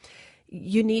 and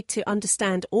you need to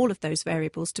understand all of those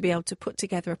variables to be able to put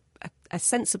together a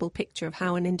sensible picture of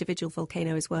how an individual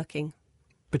volcano is working.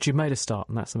 But you've made a start,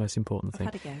 and that's the most important thing.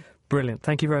 I've had a go. Brilliant.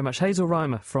 Thank you very much. Hazel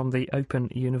Reimer from the Open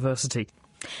University.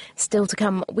 Still to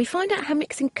come, we find out how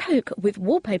mixing coke with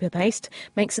wallpaper paste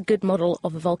makes a good model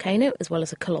of a volcano as well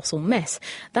as a colossal mess.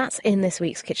 That's in this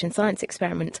week's Kitchen Science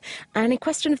Experiment. And in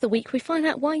Question of the Week, we find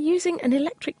out why using an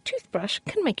electric toothbrush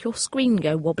can make your screen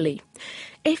go wobbly.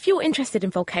 If you're interested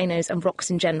in volcanoes and rocks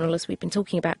in general, as we've been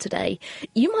talking about today,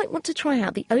 you might want to try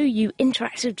out the OU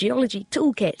Interactive Geology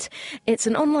Toolkit. It's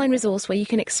an online resource where you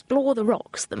can explore the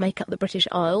rocks that make up the British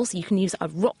Isles. You can use a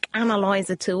rock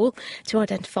analyzer tool to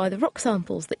identify the rock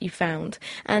samples that you found.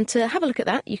 And to have a look at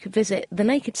that, you can visit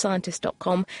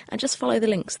thenakedscientist.com and just follow the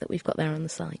links that we've got there on the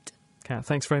site. Kat,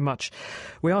 thanks very much.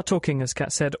 We are talking, as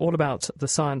Kat said, all about the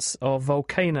science of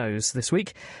volcanoes this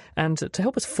week. And to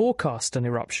help us forecast an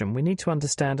eruption, we need to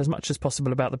understand as much as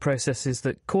possible about the processes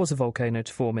that cause a volcano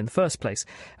to form in the first place.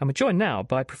 And we're joined now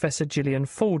by Professor Gillian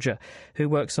Folger, who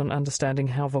works on understanding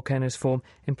how volcanoes form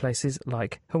in places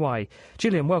like Hawaii.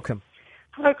 Gillian, welcome.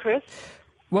 Hello, Chris.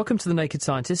 Welcome to The Naked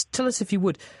Scientist. Tell us, if you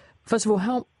would, first of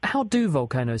all, how do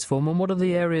volcanoes form and what are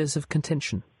the areas of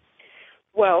contention?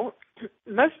 Well,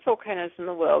 most volcanoes in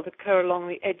the world occur along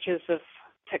the edges of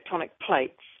tectonic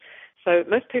plates. So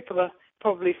most people are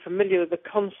probably familiar with the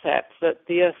concept that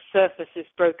the Earth's surface is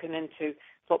broken into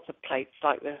lots of plates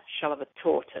like the shell of a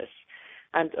tortoise.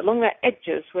 And along their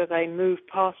edges, where they move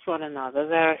past one another,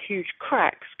 there are huge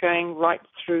cracks going right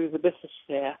through the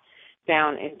bathysphere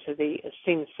down into the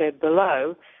asthenosphere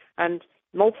below, and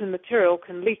molten material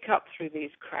can leak up through these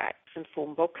cracks and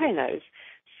form volcanoes.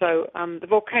 So the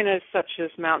volcanoes such as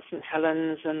Mount St.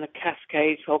 Helens and the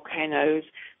Cascades volcanoes,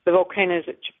 the volcanoes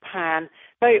at Japan,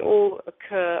 they all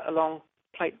occur along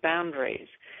plate boundaries.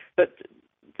 But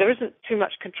there isn't too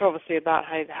much controversy about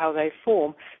how they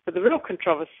form. But the real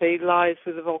controversy lies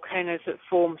with the volcanoes that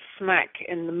form smack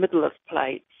in the middle of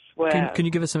plates. Where Can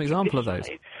you give us an example of those?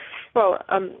 Well,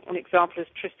 an example is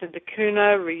Tristan da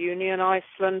Cunha, Reunion,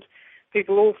 Iceland.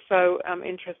 People also,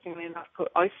 interestingly enough, put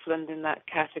Iceland in that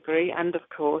category, and of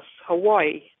course,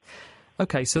 Hawaii.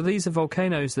 OK, so these are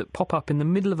volcanoes that pop up in the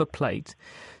middle of a plate.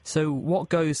 So what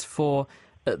goes for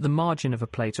at the margin of a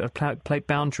plate, or a plate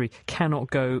boundary, cannot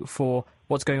go for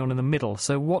what's going on in the middle.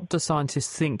 So what do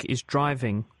scientists think is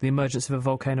driving the emergence of a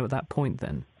volcano at that point,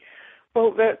 then?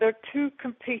 Well, there are two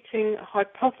competing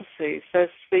hypotheses. There's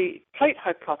the plate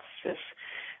hypothesis,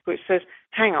 which says,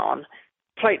 hang on,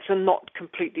 plates are not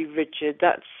completely rigid.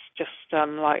 That's just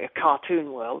like a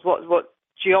cartoon world. What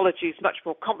geology is much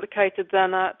more complicated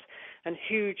than that. And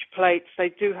huge plates, they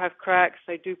do have cracks,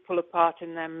 they do pull apart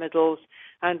in their middles,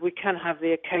 and we can have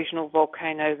the occasional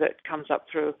volcano that comes up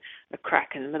through a crack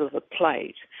in the middle of a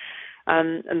plate.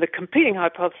 And the competing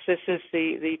hypothesis is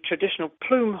the traditional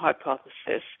plume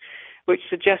hypothesis, which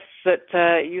suggests that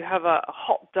you have a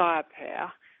hot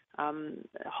diapir,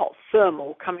 hot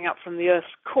thermal coming up from the Earth's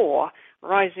core,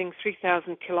 rising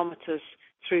 3,000 kilometers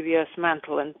through the Earth's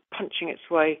mantle and punching its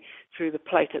way through the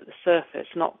plate at the surface,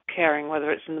 not caring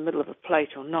whether it's in the middle of a plate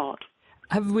or not.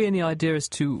 Have we any idea as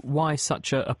to why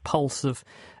such a pulse of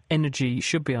energy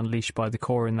should be unleashed by the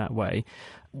core in that way?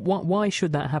 Why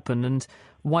should that happen, and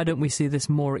why don't we see this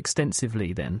more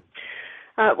extensively then?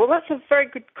 Well, that's a very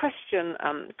good question,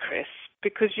 Chris,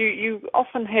 because you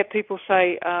often hear people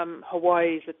say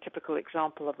Hawaii is a typical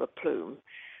example of a plume.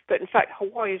 But in fact,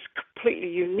 Hawaii is completely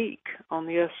unique on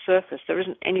the Earth's surface. There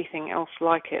isn't anything else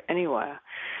like it anywhere.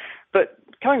 But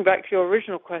coming back to your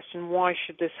original question, why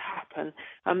should this happen?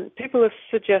 People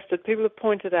have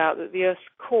pointed out that the Earth's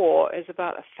core is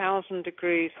about 1,000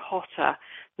 degrees hotter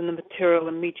than the material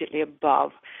immediately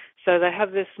above. So they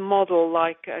have this model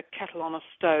like a kettle on a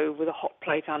stove with a hot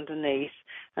plate underneath,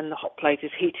 and the hot plate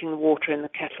is heating the water in the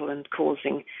kettle and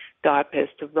causing diapirs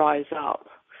to rise up.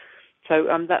 So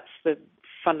that's the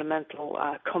fundamental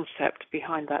concept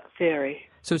behind that theory.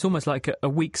 So it's almost like a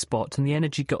weak spot, and the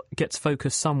energy gets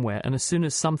focused somewhere, and as soon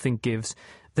as something gives,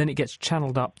 then it gets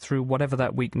channeled up through whatever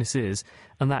that weakness is,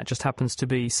 and that just happens to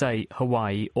be, say,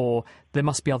 Hawaii, or there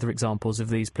must be other examples of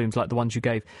these plumes, like the ones you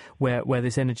gave, where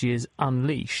this energy is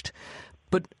unleashed.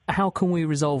 But how can we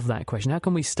resolve that question? How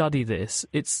can we study this?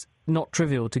 It's not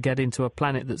trivial to get into a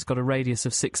planet that's got a radius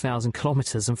of 6,000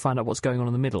 kilometres and find out what's going on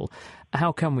in the middle.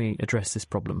 How can we address this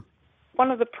problem? One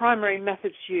of the primary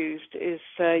methods used is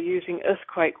using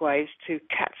earthquake waves to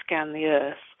CAT scan the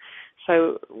Earth.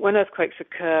 So when earthquakes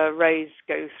occur, rays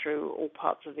go through all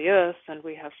parts of the Earth, and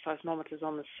we have seismometers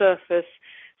on the surface.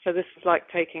 So this is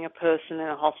like taking a person in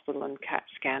a hospital and CAT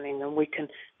scanning, and we can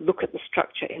look at the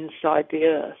structure inside the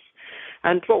Earth.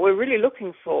 And what we're really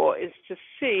looking for is to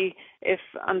see if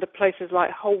under places like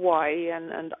Hawaii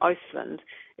and Iceland,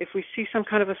 if we see some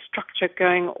kind of a structure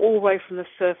going all the way from the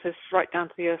surface right down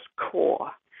to the Earth's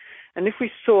core. And if we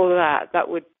saw that, that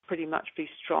would pretty much be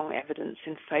strong evidence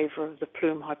in favour of the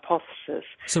plume hypothesis.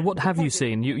 So what have you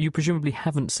seen? You presumably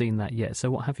haven't seen that yet, so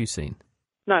what have you seen?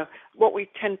 No, what we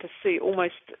tend to see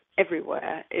almost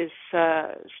everywhere is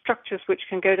structures which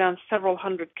can go down several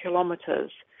hundred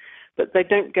kilometres, but they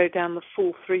don't go down the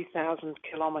full 3,000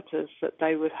 kilometres that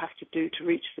they would have to do to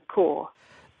reach the core.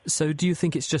 So do you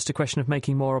think it's just a question of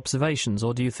making more observations,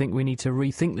 or do you think we need to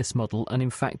rethink this model and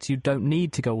in fact you don't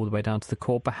need to go all the way down to the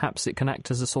core? Perhaps it can act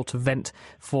as a sort of vent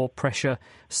for pressure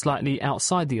slightly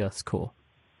outside the Earth's core?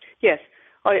 Yes,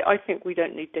 I think we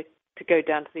don't need to go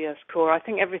down to the Earth's core. I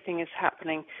think everything is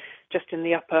happening just in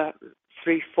the upper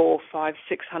 3, 4, 5,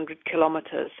 600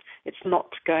 kilometres. It's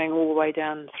not going all the way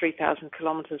down 3,000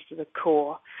 kilometres to the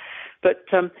core. But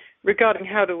regarding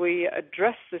how do we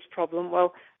address this problem,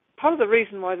 well, part of the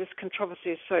reason why this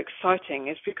controversy is so exciting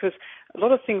is because a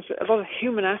lot of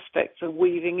human aspects are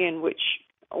weaving in which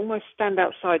almost stand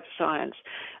outside science.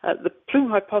 The plume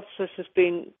hypothesis has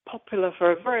been popular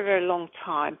for a very, very long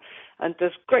time, and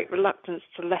there's great reluctance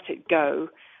to let it go,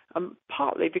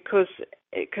 partly because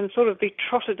it can sort of be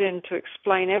trotted in to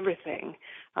explain everything.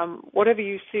 Whatever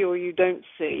you see or you don't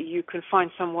see, you can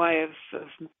find some way of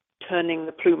turning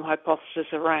the plume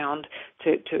hypothesis around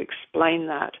to explain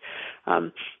that.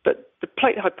 But the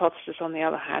plate hypothesis, on the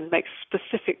other hand, makes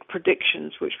specific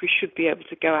predictions which we should be able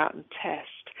to go out and test.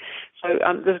 So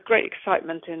there's great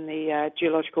excitement in the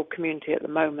geological community at the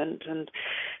moment, and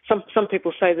some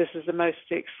people say this is the most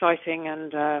exciting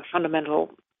and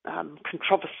fundamental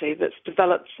controversy that's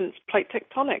developed since plate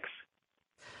tectonics.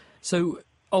 So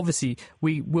obviously,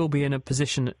 we will be in a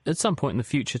position at some point in the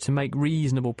future to make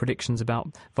reasonable predictions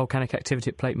about volcanic activity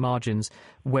at plate margins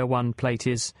where one plate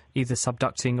is either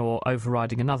subducting or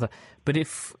overriding another. But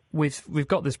if we've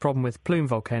got this problem with plume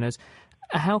volcanoes,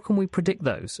 how can we predict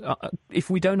those? If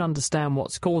we don't understand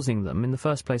what's causing them in the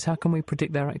first place, how can we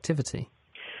predict their activity?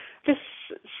 This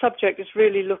subject is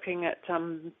really looking at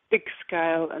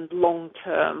big-scale and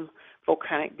long-term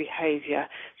volcanic behaviour.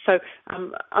 So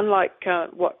unlike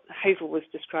what Hazel was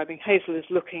describing, Hazel is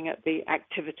looking at the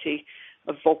activity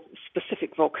of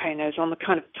specific volcanoes on the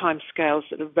kind of timescales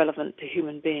that are relevant to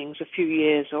human beings, a few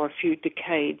years or a few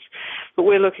decades. But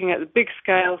we're looking at the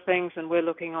big-scale things, and we're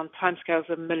looking on timescales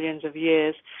of millions of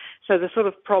years. So the sort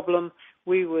of problem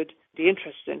we would be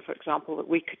interested in, for example, that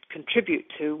we could contribute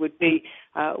to would be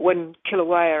when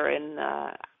Kilauea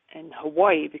in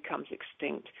Hawaii becomes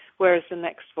extinct, where is the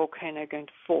next volcano going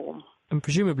to form? And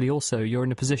presumably also you're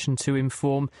in a position to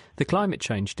inform the climate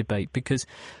change debate, because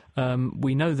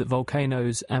we know that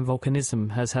volcanoes and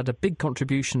volcanism has had a big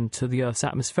contribution to the Earth's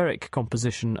atmospheric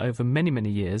composition over many, many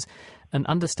years, and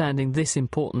understanding this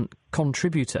important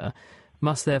contributor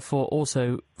must therefore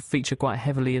also feature quite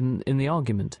heavily in the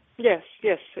argument. Yes,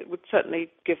 it would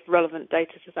certainly give relevant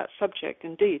data to that subject,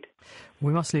 indeed.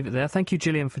 We must leave it there. Thank you,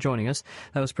 Gillian, for joining us.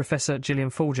 That was Professor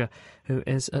Gillian Folger, who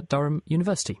is at Durham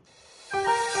University.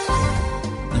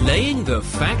 Laying the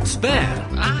facts bare.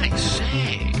 I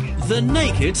say. The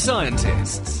Naked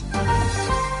Scientists.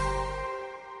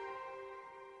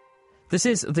 This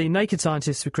is The Naked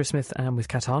Scientists with Chris Smith and with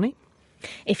Kat Harney.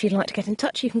 If you'd like to get in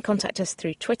touch, you can contact us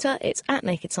through Twitter. It's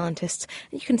 @NakedScientists.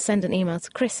 And you can send an email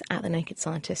to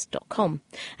chris@thenakedscientist.com.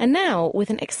 And now, with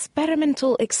an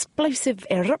experimental explosive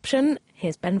eruption,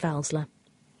 here's Ben Valsler.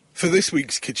 For this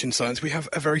week's Kitchen Science, we have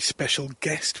a very special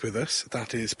guest with us.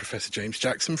 That is Professor James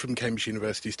Jackson from Cambridge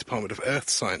University's Department of Earth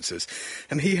Sciences.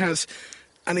 And he has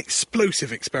an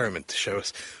explosive experiment to show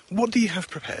us. What do you have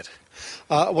prepared?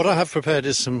 What I have prepared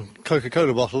is some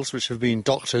Coca-Cola bottles which have been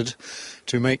doctored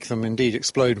to make them indeed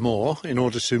explode more in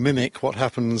order to mimic what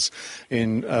happens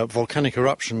in volcanic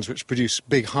eruptions which produce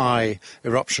big, high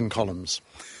eruption columns.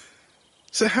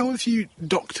 So how have you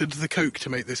doctored the Coke to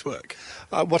make this work?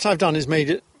 What I've done is made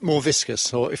it more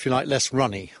viscous, or if you like, less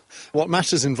runny. What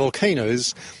matters in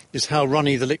volcanoes is how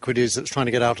runny the liquid is that's trying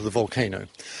to get out of the volcano.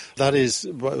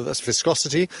 That's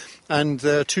viscosity, and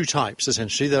there are two types,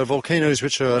 essentially. There are volcanoes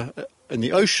which are in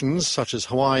the oceans, such as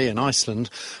Hawaii and Iceland,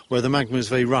 where the magma is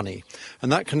very runny. And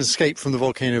that can escape from the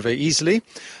volcano very easily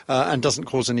and doesn't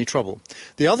cause any trouble.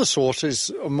 The other sort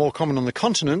is more common on the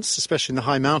continents, especially in the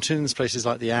high mountains, places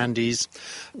like the Andes,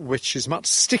 which is much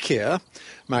stickier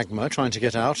magma trying to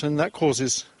get out, and that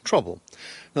causes trouble.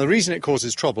 Now, the reason it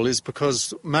causes trouble is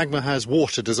because magma has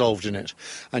water dissolved in it,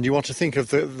 and you want to think of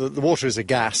the water as a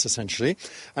gas, essentially,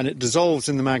 and it dissolves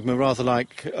in the magma rather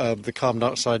like the carbon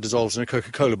dioxide dissolves in a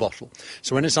Coca-Cola bottle.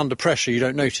 So when it's under pressure, you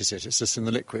don't notice it, it's just in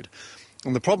the liquid.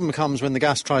 And the problem comes when the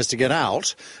gas tries to get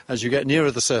out as you get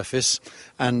nearer the surface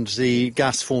and the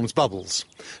gas forms bubbles.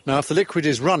 Now, if the liquid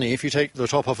is runny, if you take the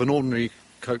top off an ordinary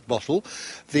Coke bottle,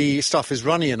 the stuff is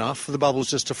runny enough for the bubbles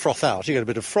just to froth out. You get a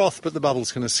bit of froth, but the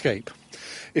bubbles can escape.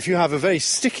 If you have a very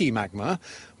sticky magma,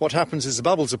 what happens is the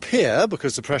bubbles appear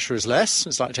because the pressure is less.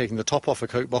 It's like taking the top off a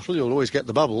Coke bottle. You'll always get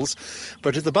the bubbles.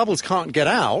 But if the bubbles can't get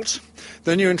out,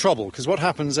 then you're in trouble, because what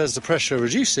happens as the pressure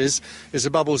reduces is the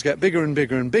bubbles get bigger and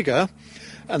bigger and bigger,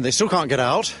 and they still can't get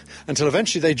out until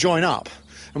eventually they join up.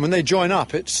 And when they join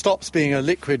up, it stops being a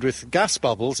liquid with gas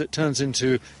bubbles. It turns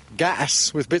into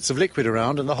gas with bits of liquid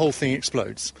around, and the whole thing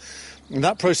explodes. And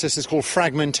that process is called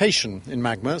fragmentation in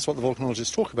magma. That's what the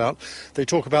volcanologists talk about. They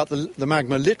talk about the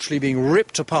magma literally being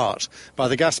ripped apart by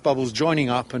the gas bubbles joining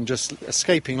up and just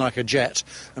escaping like a jet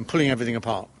and pulling everything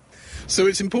apart. So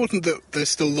it's important that there's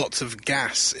still lots of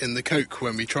gas in the Coke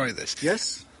when we try this.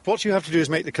 Yes. What you have to do is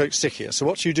make the Coke stickier. So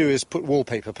what you do is put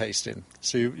wallpaper paste in.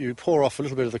 So you pour off a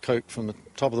little bit of the Coke from the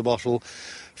top of the bottle,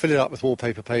 fill it up with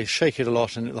wallpaper paste, shake it a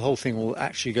lot, and the whole thing will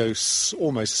actually go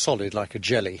almost solid like a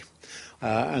jelly.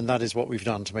 And that is what we've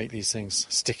done to make these things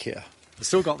stickier. It's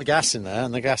still got the gas in there,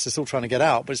 and the gas is still trying to get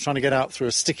out, but it's trying to get out through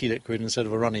a sticky liquid instead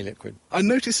of a runny liquid. I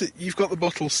notice that you've got the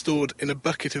bottle stored in a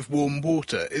bucket of warm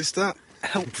water. Is that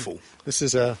helpful? This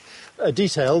is a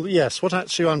detail. Yes, what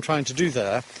actually I'm trying to do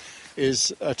there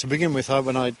is, to begin with,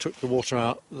 when I took the water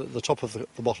out, the top of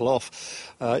the bottle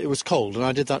off, it was cold, and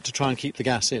I did that to try and keep the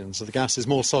gas in. So the gas is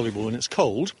more soluble when it's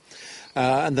cold,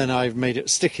 and then I've made it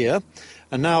stickier.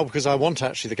 And now, because I want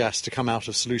actually the gas to come out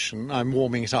of solution, I'm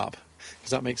warming it up,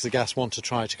 because that makes the gas want to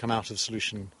try to come out of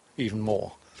solution even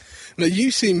more. Now,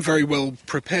 you seem very well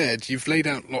prepared. You've laid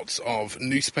out lots of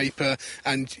newspaper,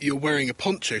 and you're wearing a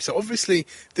poncho, so obviously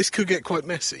this could get quite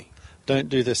messy. Don't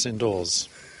do this indoors.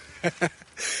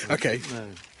 OK. No.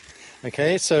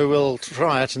 OK, so we'll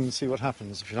try it and see what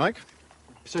happens, if you like.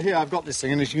 So here I've got this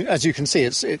thing, and as you can see,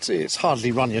 it's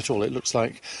hardly runny at all. It looks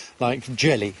like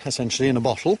jelly, essentially, in a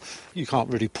bottle. You can't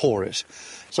really pour it.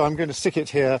 So I'm going to stick it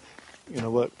here in a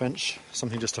workbench,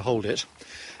 something just to hold it,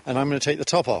 and I'm going to take the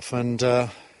top off, and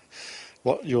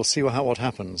you'll see what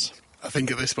happens. I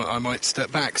think at this point I might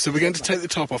step back. So we're going to take the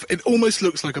top off. It almost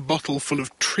looks like a bottle full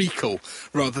of treacle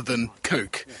rather than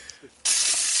Coke.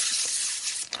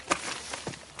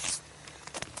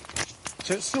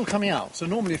 So it's still coming out. So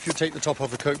normally if you take the top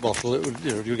off a Coke bottle, it would,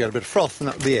 you'll get a bit of froth and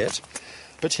that would be it.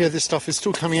 But here this stuff is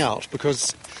still coming out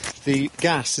because the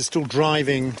gas is still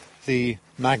driving the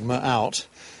magma out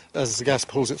as the gas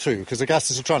pulls it through, because the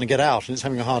gas is still trying to get out and it's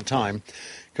having a hard time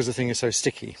because the thing is so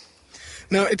sticky.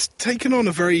 Now, it's taken on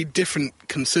a very different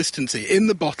consistency. In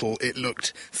the bottle, it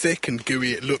looked thick and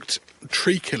gooey, it looked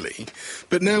treacly,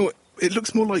 but now it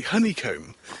looks more like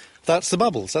honeycomb. That's the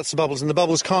bubbles, and the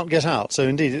bubbles can't get out, so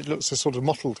indeed it looks a sort of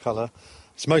mottled colour.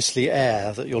 It's mostly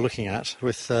air that you're looking at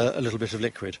with a little bit of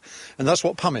liquid. And that's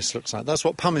what pumice looks like. That's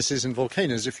what pumice is in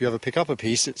volcanoes. If you ever pick up a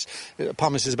piece,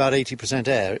 pumice is about 80%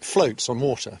 air. It floats on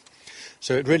water.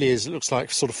 So it really is, it looks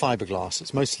like sort of fiberglass.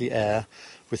 It's mostly air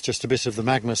with just a bit of the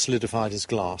magma solidified as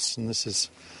glass. And this is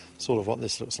sort of what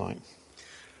this looks like.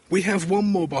 We have one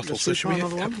more bottle, so should we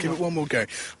give it one more go?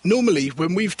 Normally,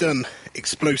 when we've done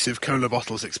explosive cola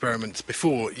bottles experiments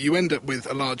before, you end up with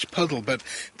a large puddle, but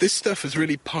this stuff has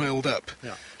really piled up.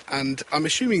 Yeah. And I'm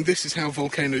assuming this is how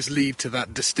volcanoes lead to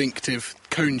that distinctive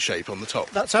cone shape on the top.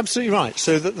 That's absolutely right.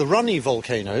 So that the runny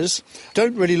volcanoes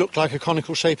don't really look like a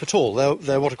conical shape at all.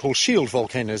 They're what are called shield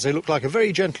volcanoes. They look like a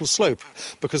very gentle slope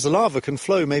because the lava can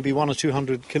flow maybe 100 or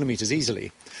 200 kilometres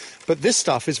easily. But this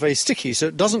stuff is very sticky, so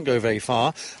it doesn't go very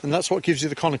far, and that's what gives you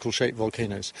the conical-shaped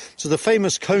volcanoes. So the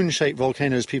famous cone-shaped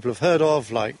volcanoes people have heard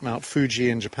of, like Mount Fuji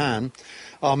in Japan,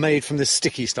 are made from this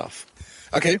sticky stuff.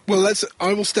 OK, well,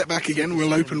 I will step back again.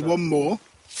 We'll open one more.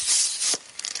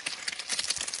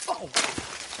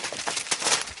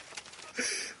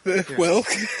 Well,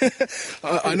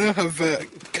 I now have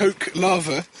Coke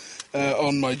lava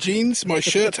on my jeans, my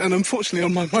shirt, and unfortunately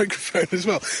on my microphone as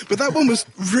well. But that one was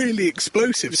really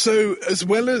explosive. So as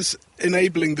well as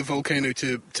enabling the volcano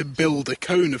to build a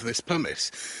cone of this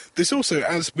pumice, this also,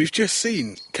 as we've just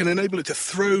seen, can enable it to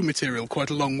throw material quite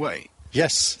a long way.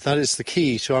 Yes, that is the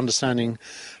key to understanding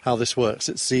how this works.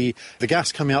 It's the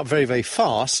gas coming out very, very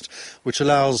fast, which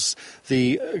allows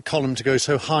the column to go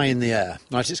so high in the air.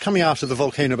 Right, it's coming out of the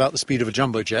volcano about the speed of a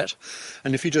jumbo jet,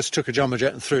 and if you just took a jumbo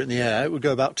jet and threw it in the air, it would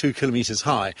go about 2 kilometres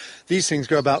high. These things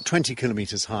go about 20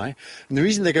 kilometres high, and the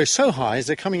reason they go so high is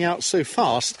they're coming out so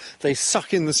fast, they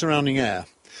suck in the surrounding air.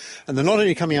 And they're not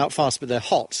only coming out fast, but they're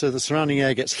hot, so the surrounding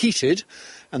air gets heated,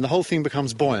 and the whole thing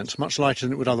becomes buoyant, much lighter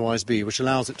than it would otherwise be, which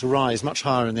allows it to rise much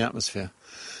higher in the atmosphere.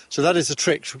 So that is the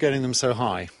trick for getting them so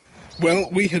high. Well,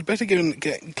 we had better go and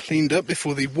get cleaned up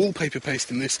before the wallpaper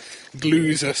paste in this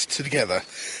glues us together.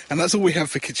 And that's all we have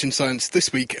for Kitchen Science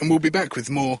this week, and we'll be back with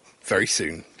more very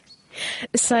soon.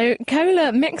 So,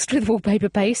 cola mixed with wallpaper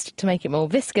paste to make it more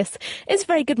viscous is a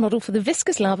very good model for the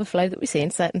viscous lava flow that we see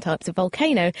in certain types of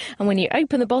volcano. And when you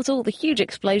open the bottle, the huge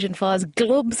explosion fires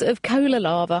globs of cola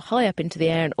lava high up into the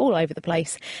air and all over the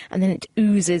place, and then it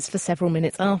oozes for several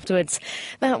minutes afterwards.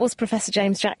 That was Professor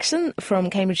James Jackson from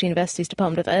Cambridge University's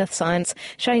Department of Earth Science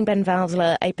showing Ben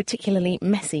Valsler a particularly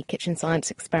messy kitchen science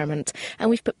experiment. And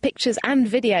we've put pictures and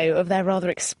video of their rather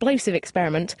explosive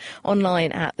experiment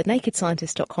online at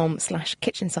thenakedscientist.com/kitchen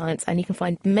science, and you can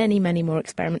find many, many more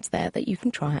experiments there that you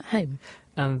can try at home.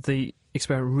 And the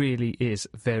experiment really is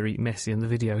very messy, and the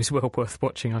video is well worth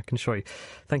watching, I can assure you.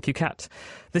 Thank you, Kat.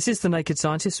 This is The Naked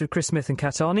Scientists with Chris Smith and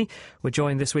Kat Arney. We're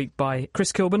joined this week by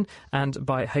Chris Kilburn and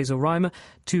by Hazel Reimer,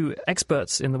 two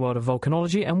experts in the world of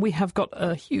volcanology, and we have got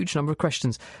a huge number of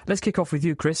questions. Let's kick off with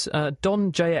you, Chris.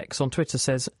 Don JX on Twitter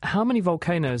says, how many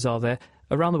volcanoes are there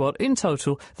around the world in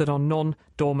total that are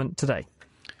non-dormant today?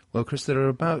 Well, Chris, there are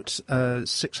about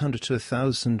 600 to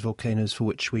 1,000 volcanoes for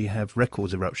which we have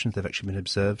records of eruptions. They've actually been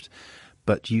observed.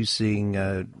 But using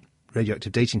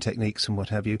radioactive dating techniques and what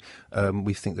have you,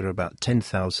 we think there are about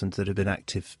 10,000 that have been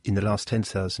active in the last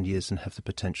 10,000 years and have the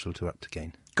potential to erupt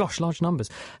again. Gosh, large numbers.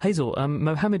 Hazel,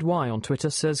 Mohammed Y on Twitter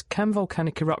says, can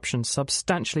volcanic eruptions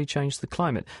substantially change the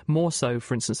climate, more so,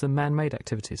 for instance, than man-made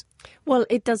activities? Well,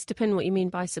 it does depend what you mean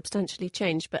by substantially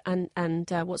change, but and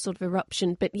what sort of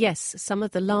eruption. But yes, some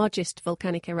of the largest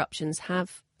volcanic eruptions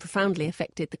have profoundly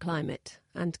affected the climate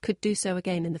and could do so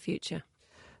again in the future.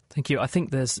 Thank you. I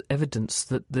think there's evidence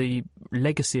that the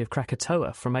legacy of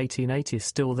Krakatoa from 1880 is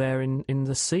still there in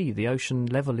the sea. The ocean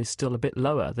level is still a bit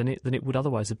lower than it would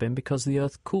otherwise have been because the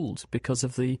Earth cooled because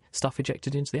of the stuff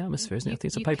ejected into the atmosphere, isn't it? I think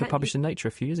it's a paper published in Nature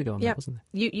a few years ago on that, wasn't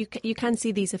there? You can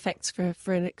see these effects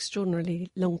for an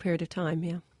extraordinarily long period of time,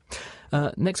 yeah.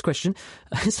 Next question.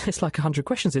 It's like 100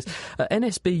 questions.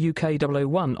 NSB UK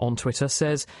 001 on Twitter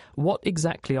says, what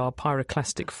exactly are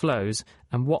pyroclastic flows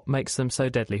and what makes them so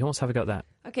deadly? Who wants to have a go at that?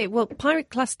 Okay, well,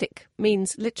 pyroclastic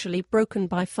means literally broken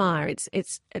by fire.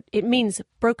 It means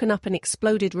broken up and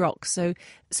exploded rock. So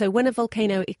when a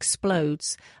volcano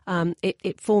explodes,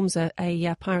 it forms a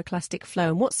pyroclastic flow.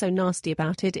 And what's so nasty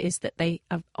about it is that they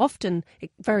are often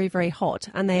very, very hot,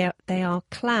 and they are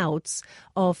clouds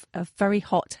of very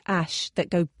hot ash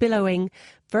that go billowing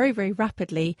very, very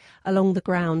rapidly along the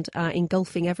ground,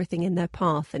 engulfing everything in their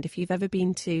path. And if you've ever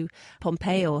been to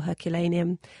Pompeii or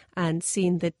Herculaneum and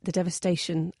seen the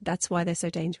devastation, that's why they're so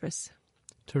dangerous.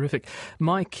 Terrific.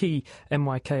 Mikey,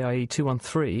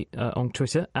 MYKIE213 on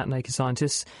Twitter, at Naked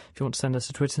Scientists, if you want to send us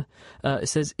a Twitter, it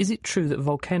says, is it true that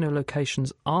volcano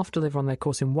locations, after they've run their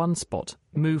course in one spot,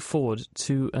 move forward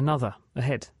to another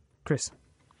ahead? Chris?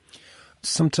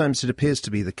 Sometimes it appears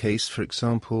to be the case. For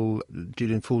example,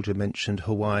 Julian Folger mentioned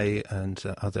Hawaii and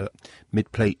other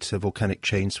mid-plate volcanic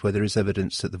chains where there is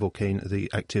evidence that the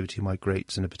activity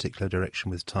migrates in a particular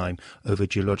direction with time over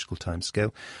geological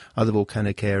timescale. Other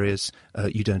volcanic areas,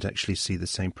 you don't actually see the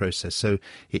same process. So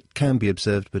it can be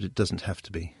observed, but it doesn't have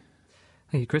to be.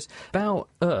 Thank you, Chris. Bao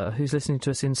who's listening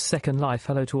to us in Second Life,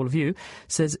 hello to all of you,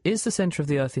 says, is the centre of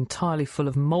the Earth entirely full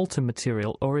of molten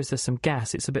material or is there some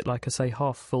gas? It's a bit like, say,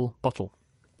 half-full bottle.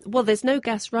 Well, there's no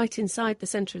gas right inside the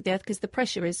centre of the Earth because the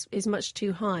pressure is much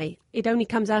too high. It only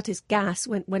comes out as gas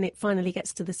when it finally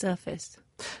gets to the surface.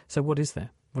 So what is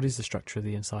there? What is the structure of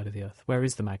the inside of the Earth? Where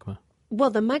is the magma? Well,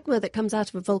 the magma that comes out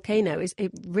of a volcano is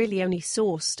really only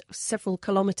sourced several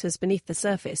kilometres beneath the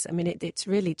surface. I mean, it's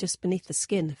really just beneath the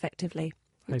skin, effectively.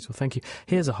 Hazel, thank you.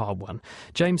 Here's a hard one.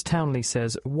 James Townley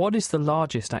says, what is the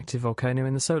largest active volcano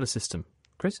in the solar system?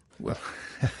 Chris? Well,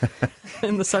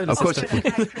 in the solar system.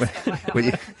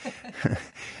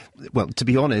 Well, to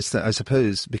be honest, I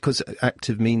suppose, because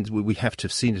active means we have to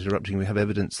have seen it erupting, we have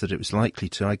evidence that it was likely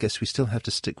to, I guess we still have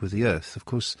to stick with the Earth, of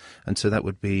course, and so that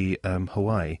would be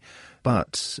Hawaii.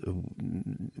 But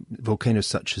volcanoes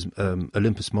such as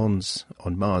Olympus Mons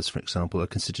on Mars, for example, are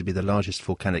considered to be the largest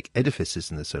volcanic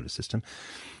edifices in the solar system.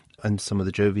 And some of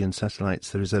the Jovian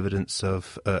satellites, there is evidence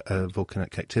of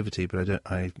volcanic activity, but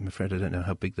I'm afraid I don't know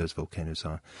how big those volcanoes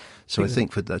are. So I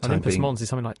think for that time Olympus being... Mons is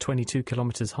something like 22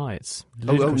 kilometres high. It's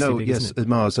no, big, yes,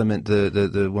 Mars. I meant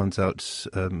the ones out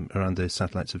around the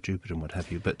satellites of Jupiter and what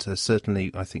have you. But certainly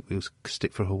I think we'll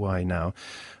stick for Hawaii now.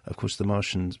 Of course, the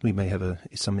Martians, we may have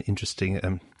some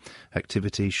interesting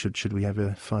activity should we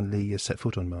ever finally set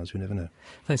foot on Mars. We never know.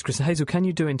 Thanks, Chris. Hazel, can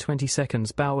you do in 20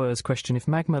 seconds Bauer's question, if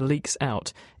magma leaks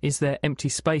out, is there empty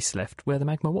space left where the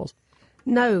magma was?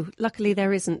 No, luckily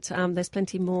there isn't. There's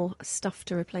plenty more stuff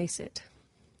to replace it.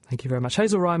 Thank you very much.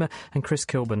 Hazel Reimer and Chris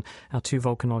Kilburn, our two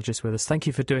volcanologists with us. Thank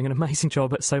you for doing an amazing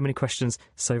job at so many questions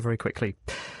so very quickly.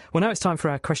 Well, now it's time for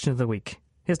our question of the week.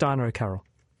 Here's Diana O'Carroll.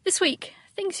 This week,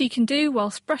 things you can do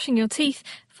whilst brushing your teeth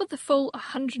for the full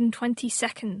 120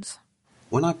 seconds.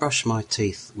 When I brush my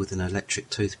teeth with an electric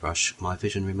toothbrush, my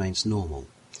vision remains normal.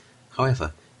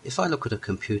 However, if I look at a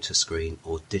computer screen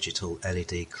or digital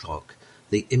LED clock,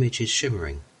 the image is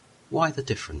shimmering. Why the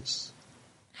difference?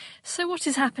 So what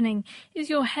is happening? Is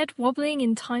your head wobbling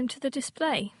in time to the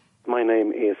display? My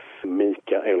name is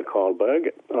Mikael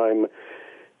Karlberg. I'm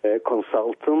a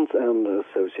consultant and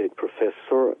associate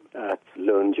professor at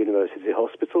Lund University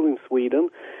Hospital in Sweden,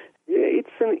 Yeah,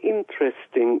 it's an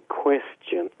interesting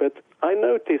question, but I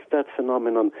noticed that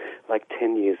phenomenon like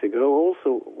 10 years ago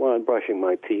also while brushing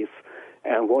my teeth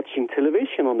and watching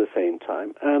television on the same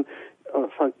time. And I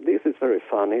thought, this is very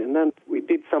funny. And then we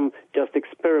did some just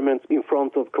experiments in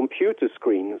front of computer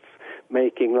screens,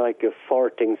 making like a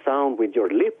farting sound with your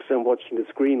lips and watching the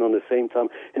screen on the same time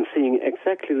and seeing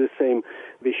exactly the same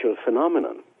visual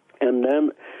phenomenon. And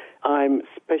then I'm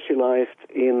specialized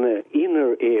in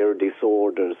inner ear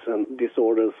disorders and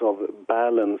disorders of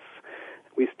balance.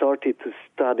 We started to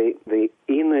study the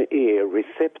inner ear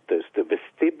receptors, the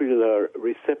vestibular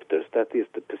receptors, that is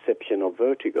the perception of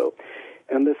vertigo.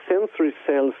 And the sensory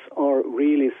cells are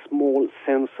really small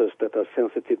sensors that are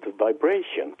sensitive to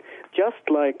vibration, just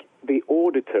like the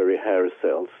auditory hair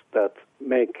cells that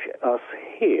make us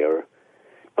hear.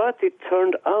 But it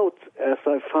turned out, as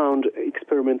I found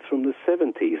experiments from the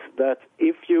 70s, that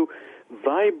if you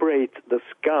vibrate the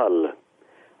skull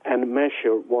and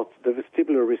measure what the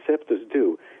vestibular receptors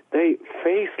do, they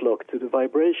phase lock to the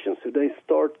vibration, so they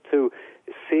start to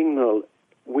signal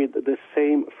with the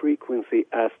same frequency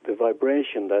as the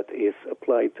vibration that is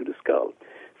applied to the skull.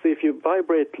 So if you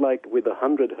vibrate like with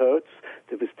 100 hertz,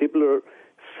 the vestibular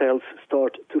cells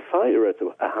start to fire at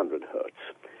 100 hertz.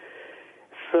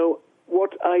 So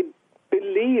what I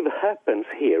believe happens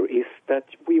here is that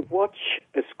we watch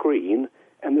a screen,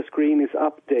 and the screen is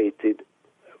updated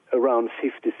around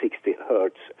 50-60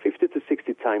 hertz, 50 to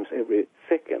 60 times every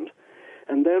second.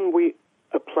 And then we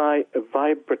apply a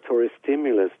vibratory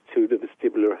stimulus to the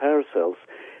vestibular hair cells,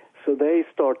 so they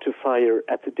start to fire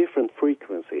at a different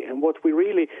frequency. And what we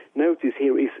really notice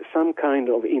here is some kind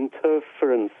of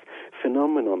interference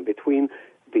phenomenon between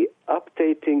the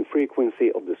updating frequency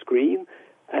of the screen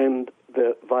and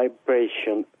the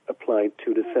vibration applied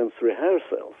to the sensory hair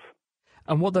cells.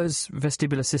 And what those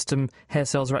vestibular system hair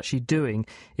cells are actually doing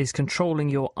is controlling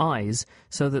your eyes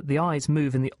so that the eyes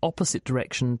move in the opposite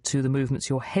direction to the movements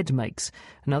your head makes.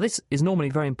 Now, this is normally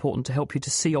very important to help you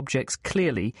to see objects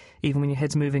clearly, even when your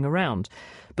head's moving around.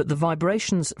 But the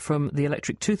vibrations from the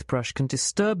electric toothbrush can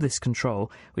disturb this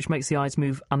control, which makes the eyes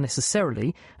move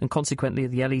unnecessarily, and consequently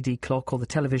the LED clock or the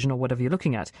television or whatever you're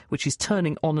looking at, which is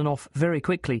turning on and off very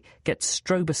quickly, gets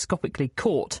stroboscopically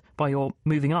caught by your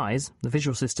moving eyes, the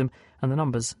visual system, and the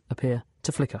numbers appear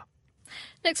to flicker.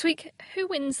 Next week, who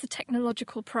wins the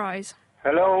technological prize?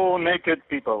 Hello, naked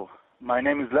people. My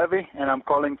name is Levi, and I'm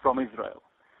calling from Israel.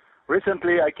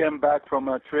 Recently, I came back from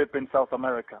a trip in South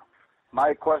America.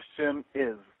 My question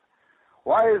is,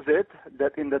 why is it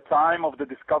that in the time of the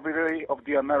discovery of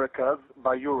the Americas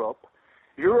by Europe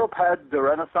had the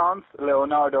Renaissance,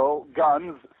 Leonardo,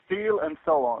 guns, steel, and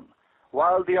so on,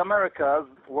 while the Americas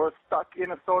were stuck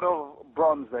in a sort of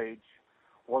Bronze Age?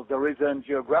 Was the reason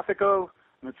geographical,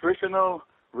 nutritional,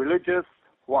 religious,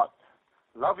 what?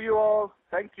 Love you all.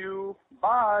 Thank you.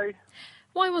 Bye.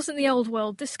 Why wasn't the old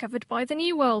world discovered by the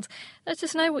new world? Let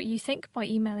us know what you think by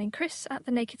emailing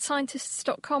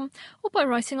chris@thenakedscientists.com or by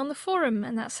writing on the forum,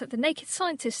 and that's at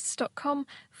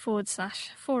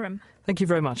thenakedscientists.com/forum. Thank you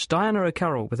very much. Diana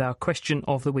O'Carroll with our Question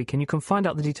of the Week, and you can find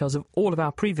out the details of all of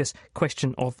our previous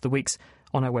Question of the Weeks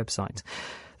on our website.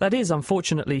 That is,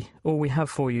 unfortunately, all we have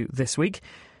for you this week.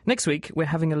 Next week, we're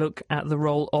having a look at the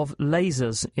role of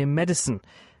lasers in medicine,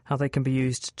 how they can be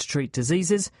used to treat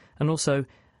diseases and also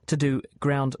to do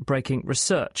groundbreaking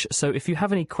research. So if you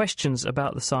have any questions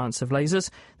about the science of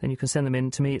lasers, then you can send them in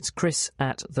to me. It's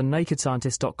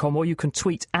chris@thenakedscientist.com, or you can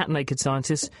tweet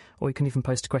 @nakedscientist, or you can even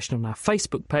post a question on our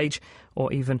Facebook page,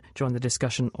 or even join the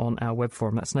discussion on our web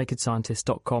forum. That's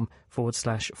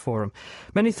nakedscientist.com/forum.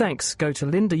 Many thanks go to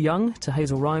Linda Young, to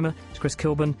Hazel Reimer, to Chris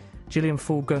Kilburn, Gillian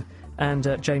Fulger,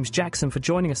 and James Jackson for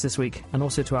joining us this week, and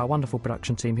also to our wonderful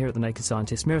production team here at The Naked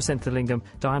Scientist, Mira Lingam,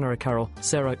 Diana O'Carroll,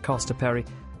 Sarah Caster-Perry,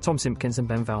 Tom Simpkins and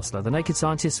Ben Valsler. The Naked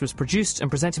Scientist was produced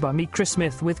and presented by me, Chris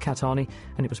Smith, with Kat Arney,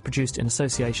 and it was produced in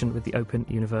association with the Open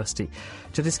University.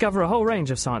 To discover a whole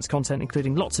range of science content,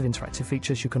 including lots of interactive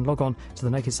features, you can log on to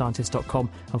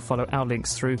thenakedscientist.com and follow our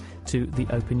links through to the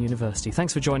Open University.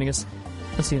 Thanks for joining us,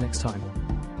 and see you next time.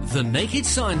 The Naked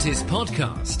Scientist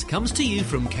podcast comes to you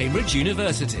from Cambridge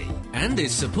University and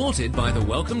is supported by the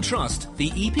Wellcome Trust,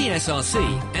 the EPSRC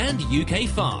and UK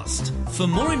FAST. For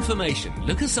more information,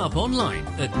 look us up online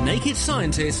at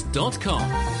nakedscientist.com.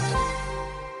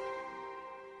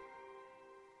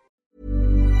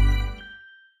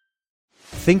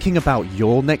 Thinking about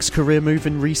your next career move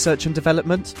in research and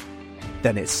development?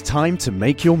 Then it's time to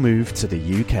make your move to the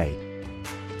UK.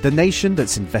 The nation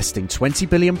that's investing £20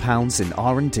 billion in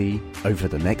R&D over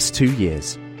the next 2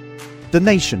 years. The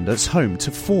nation that's home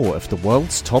to 4 of the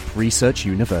world's top research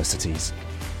universities.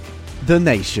 The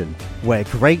nation where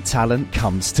great talent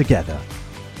comes together.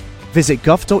 Visit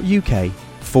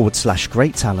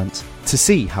gov.uk/great talent to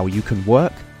see how you can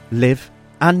work, live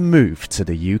and move to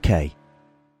the UK.